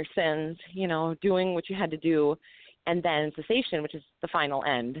expiating your sins, doing what you had to do, and then cessation, which is the final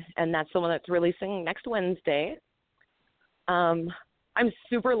end. And that's the one that's releasing next Wednesday. I'm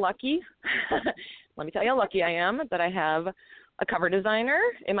super lucky. Let me tell you how lucky I am that I have a cover designer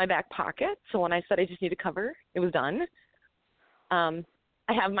in my back pocket. So when I said I just need a cover, it was done. I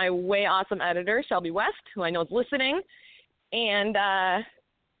have my way awesome editor, Shelby West, who I know is listening. And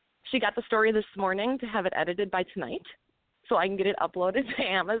she got the story this morning to have it edited by tonight so I can get it uploaded to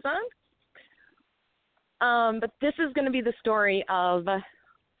Amazon. But this is going to be the story of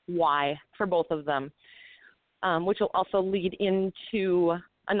why for both of them, which will also lead into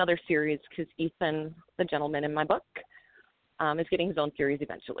another series because Ethan, the gentleman in my book, is getting his own series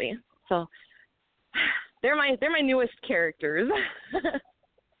eventually. So they're my newest characters.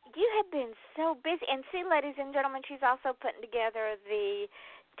 You have been so busy. And see, ladies and gentlemen, she's also putting together the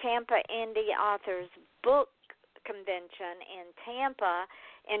Tampa Indie Authors Book Convention in Tampa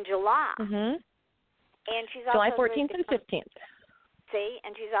in July. Mm-hmm. And she's July also 14th and 15th. See,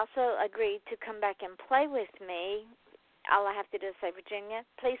 and she's also agreed to come back and play with me. All I have to do is say, Virginia,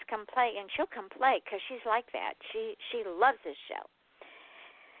 please come play, and she'll come play because she's like that. She loves this show.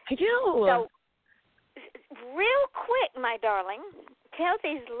 I do. So, real quick, my darling, tell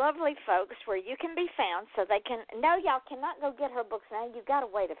these lovely folks where you can be found so they can. No, y'all cannot go get her books now. You've got to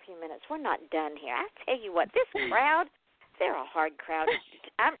wait a few minutes. We're not done here. I tell you what, this crowd, they're a hard crowd.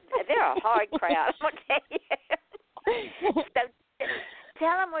 They're a hard crowd. Okay. So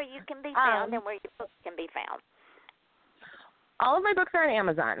tell them where you can be found and where your books can be found. All of my books are on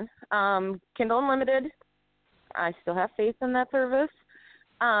Amazon. Kindle Unlimited. I still have faith in that service.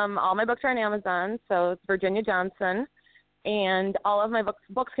 All my books are on Amazon, so it's Virginia Johnson. And all of my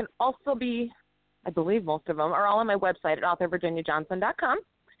books can also be, I believe most of them, are all on my website at authorvirginiajohnson.com.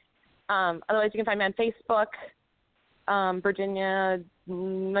 Otherwise, you can find me on Facebook, Virginia,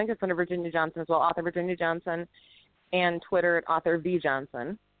 I think it's under Virginia Johnson as well, author Virginia Johnson, and Twitter at author V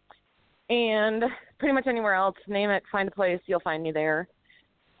Johnson. And pretty much anywhere else, name it, find a place, you'll find me there.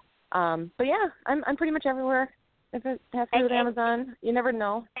 But yeah, I'm pretty much everywhere. If it has to do with Amazon, you never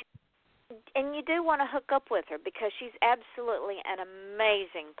know. And you do want to hook up with her because she's absolutely an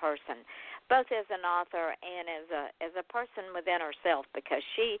amazing person, both as an author and as a person within herself, because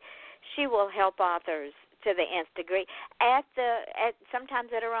she will help authors to the nth degree at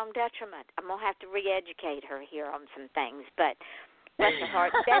sometimes at her own detriment. I'm gonna have to re-educate her here on some things, but bless her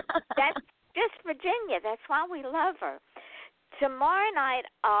heart, that's just Virginia. That's why we love her. Tomorrow night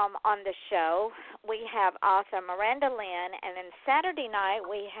on the show, we have author Miranda Lynn, and then Saturday night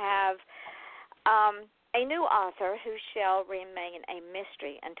we have a new author who shall remain a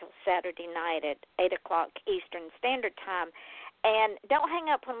mystery until Saturday night at 8 o'clock Eastern Standard Time. And don't hang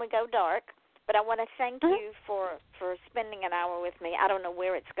up when we go dark, but I want to thank you for spending an hour with me. I don't know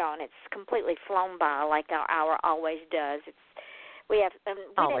where it's gone. It's completely flown by like our hour always does. We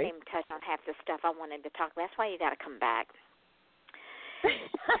didn't even touch on half the stuff I wanted to talk about. That's why you got to come back.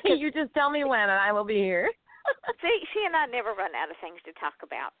 You just tell me when, and I will be here. See, she and I never run out of things to talk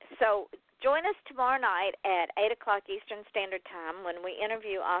about. So join us tomorrow night at 8 o'clock Eastern Standard Time when we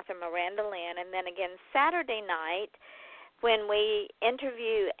interview author Miranda Lynn, and then again Saturday night when we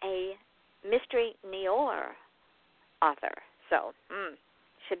interview a mystery noir author. So,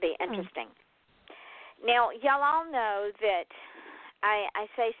 should be interesting. Now, y'all all know that I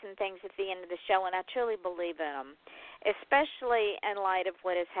say some things at the end of the show, and I truly believe in them, especially in light of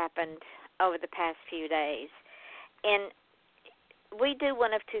what has happened over the past few days. And we do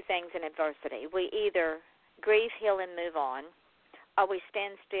one of two things in adversity. We either grieve, heal, and move on, or we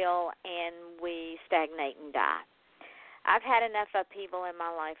stand still and we stagnate and die. I've had enough upheaval in my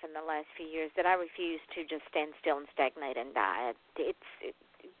life in the last few years that I refuse to just stand still and stagnate and die.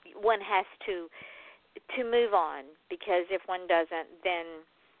 One has to move on, because if one doesn't, then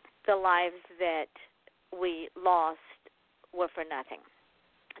the lives that we lost were for nothing.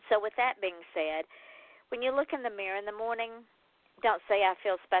 So with that being said, when you look in the mirror in the morning, don't say I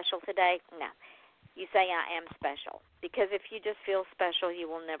feel special today. No. You say I am special, because if you just feel special, you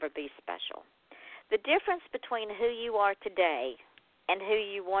will never be special. The difference between who you are today and who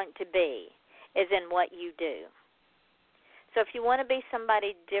you want to be is in what you do. So if you want to be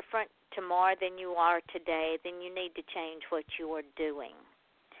somebody different tomorrow than you are today, then you need to change what you are doing.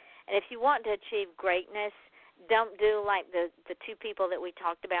 And if you want to achieve greatness, don't do like the two people that we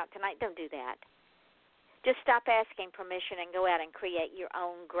talked about tonight. Don't do that. Just stop asking permission and go out and create your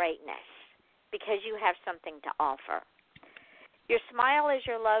own greatness, because you have something to offer. Your smile is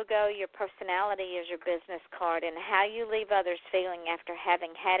your logo, your personality is your business card, and how you leave others feeling after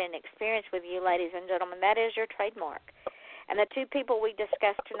having had an experience with you, ladies and gentlemen, that is your trademark. And the two people we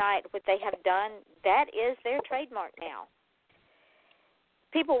discussed tonight, what they have done, that is their trademark now.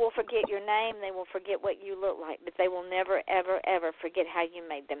 People will forget your name, they will forget what you look like, but they will never, ever, ever forget how you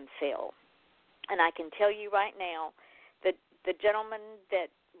made them feel. And I can tell you right now that the gentleman that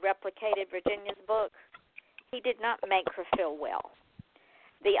replicated Virginia's book, he did not make her feel well.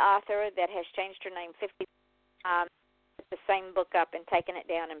 The author that has changed her name 50 times, put the same book up and taken it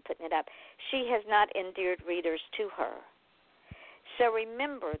down and putting it up, she has not endeared readers to her. So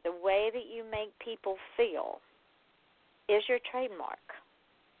remember, the way that you make people feel is your trademark.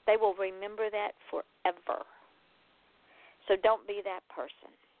 They will remember that forever. So don't be that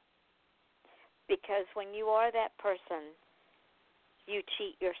person. Because when you are that person, you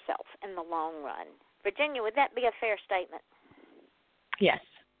cheat yourself in the long run. Virginia, would that be a fair statement? Yes,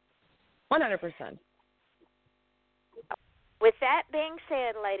 100%. With that being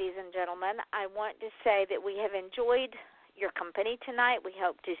said, ladies and gentlemen, I want to say that we have enjoyed your company tonight. We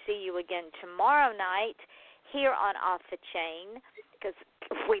hope to see you again tomorrow night here on Off the Chain, because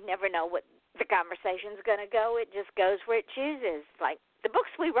we never know what the conversation's going to go. It just goes where it chooses, like the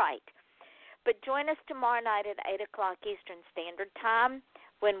books we write. But join us tomorrow night at 8 o'clock Eastern Standard Time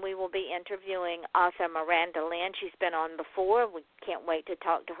when we will be interviewing author Miranda Lynn. She's been on before. We can't wait to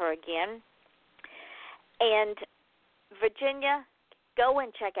talk to her again. And Virginia, go and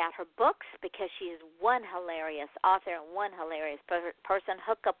check out her books, because she is one hilarious author and one hilarious person.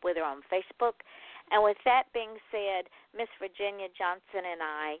 Hook up with her on Facebook. And with that being said, Miss Virginia Johnson and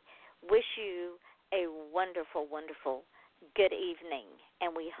I wish you a wonderful, wonderful good evening,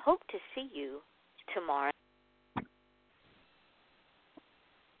 and we hope to see you tomorrow.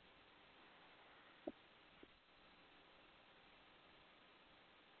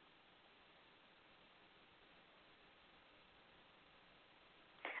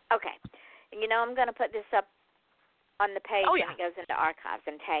 Okay. You know, I'm going to put this up on the page when it goes into archives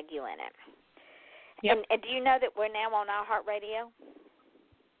and tag you in it. Yep. And do you know that we're now on iHeartRadio?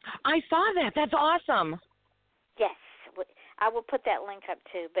 I saw that. That's awesome. Yes. I will put that link up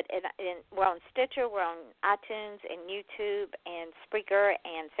too. But we're on Stitcher, we're on iTunes and YouTube and Spreaker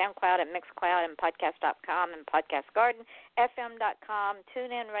and SoundCloud and Mixcloud and Podcast.com and Podcast Garden, FM.com,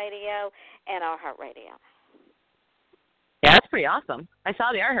 TuneIn Radio, and iHeartRadio. Yeah, that's pretty awesome. I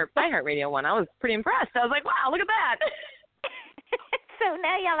saw the iHeartRadio one. I was pretty impressed. I was like, wow, look at that. So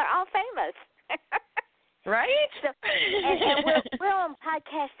now y'all are all famous. Right? So, and we're on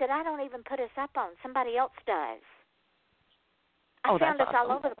podcasts that I don't even put us up on. Somebody else does. I found us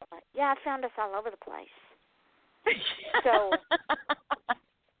awesome. all over the place. Yeah, I found us all over the place. So,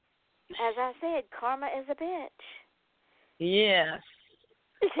 as I said, karma is a bitch. Yes.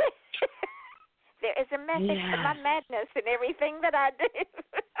 There is a method to my madness in everything that I do.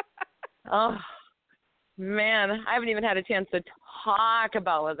 Oh, man. I haven't even had a chance to talk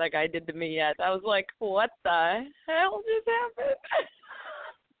about what that guy did to me yet. I was like, what the hell just happened?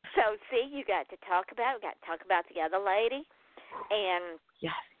 So, see, we got to talk about the other lady. And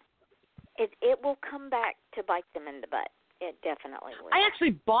yes, it will come back to bite them in the butt. It definitely will. I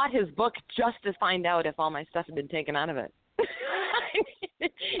actually bought his book just to find out if all my stuff had been taken out of it.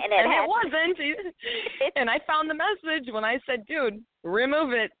 and it wasn't. And I found the message when I said, dude,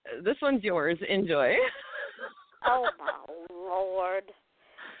 remove it. This one's yours. Enjoy. Oh, my Lord.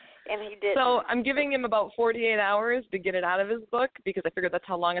 And he did. So I'm giving him about 48 hours to get it out of his book because I figured that's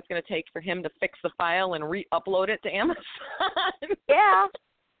how long it's going to take for him to fix the file and re-upload it to Amazon. Yeah.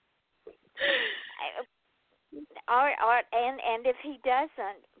 And if he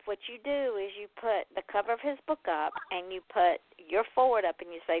doesn't, what you do is you put the cover of his book up and you put your forward up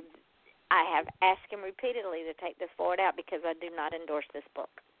and you say, I have asked him repeatedly to take this forward out because I do not endorse this book.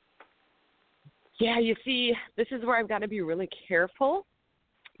 Yeah, you see, this is where I've got to be really careful.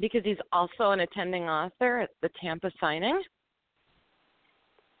 Because he's also an attending author at the Tampa signing.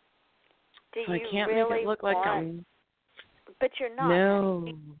 So I can't make it look like I'm... But you're not. No.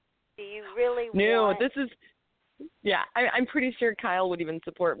 Do you really want... No, this is... Yeah, I'm pretty sure Kyle would even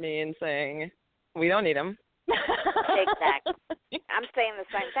support me in saying, we don't need him. Exactly. I'm saying the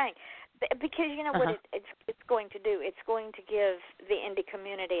same thing. Because you know what it's going to do? It's going to give the indie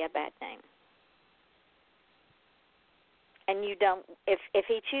community a bad name. And you don't, if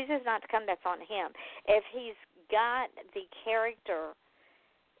he chooses not to come, that's on him. If he's got the character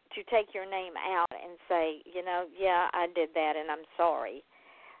to take your name out and say, you know, yeah, I did that and I'm sorry.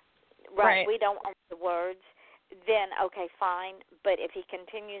 Right. We don't own the words, then okay, fine. But if he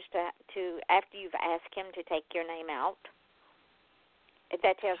continues to after you've asked him to take your name out,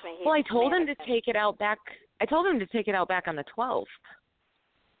 that tells me he's... Well, I told him to take it out back. I told him to take it out back on the 12th.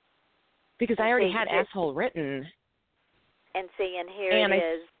 Because I already had asshole written. And see, and here it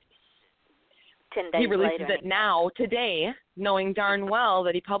is 10 days later. He releases it now, today, knowing darn well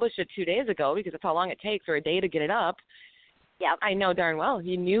that he published it 2 days ago because that's how long it takes or a day to get it up. Yep. I know darn well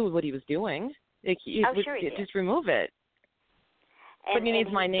he knew what he was doing. Sure he did. Just remove it. But he needs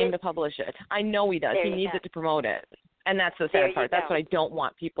my name to publish it. I know he does. He needs it to promote it. And that's the sad part. That's what I don't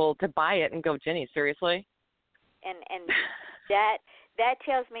want people to buy it and go, Jenny, seriously? And that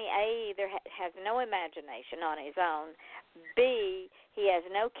tells me, A, either has no imagination on his own, B, he has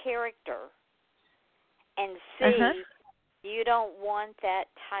no character, and C, you don't want that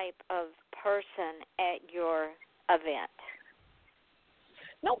type of person at your event.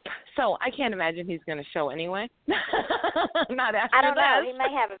 Nope. So I can't imagine he's going to show anyway. Not after I don't know.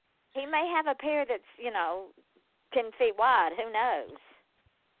 this. He may have a pair that's 10 feet wide. Who knows?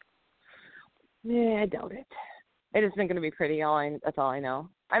 Yeah, I doubt it. It isn't going to be pretty. That's all I know.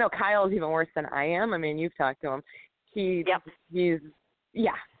 I know Kyle's even worse than I am. I mean, you've talked to him. He's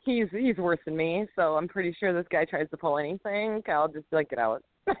worse than me. So I'm pretty sure this guy tries to pull anything, Kyle just be like, get out.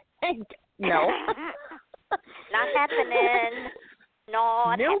 No. Not happening.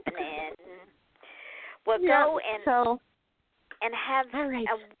 Not happening. Well, go and have a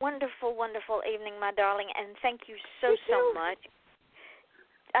wonderful, wonderful evening, my darling. And thank you so much.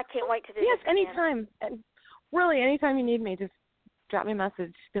 I can't wait to do this again. Anytime. Really, anytime you need me, just drop me a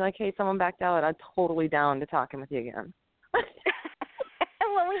message. Be like, hey, someone backed out. I'm totally down to talking with you again.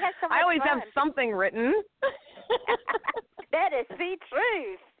 Well, we have so much I always fun. have something written. That is the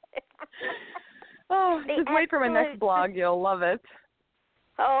truth. Just wait for my next blog. You'll love it.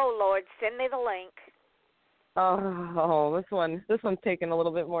 Oh, Lord, send me the link. Oh, this one's taken a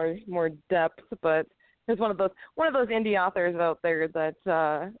little bit more depth, but there's one of those indie authors out there that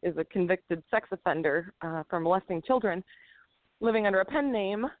is a convicted sex offender for molesting children, living under a pen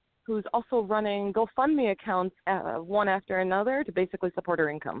name who's also running GoFundMe accounts one after another to basically support her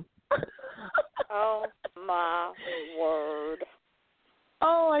income. Oh, my word.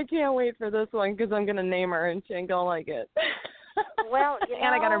 Oh, I can't wait for this one because I'm going to name her and she ain't going to like it. Well, you know,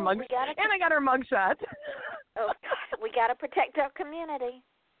 and I got her mugshot. Oh, God, we got to protect our community.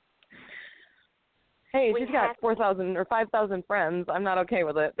 Hey, she's got 4,000 or 5,000 friends. I'm not okay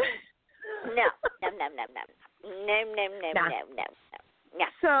with it. No.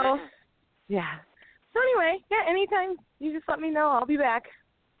 So, yeah. So anyway, anytime you just let me know, I'll be back.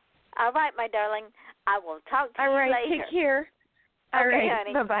 All right, my darling. I will talk to you later. All right, take care. All right,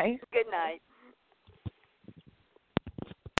 honey. Bye-bye. Good night.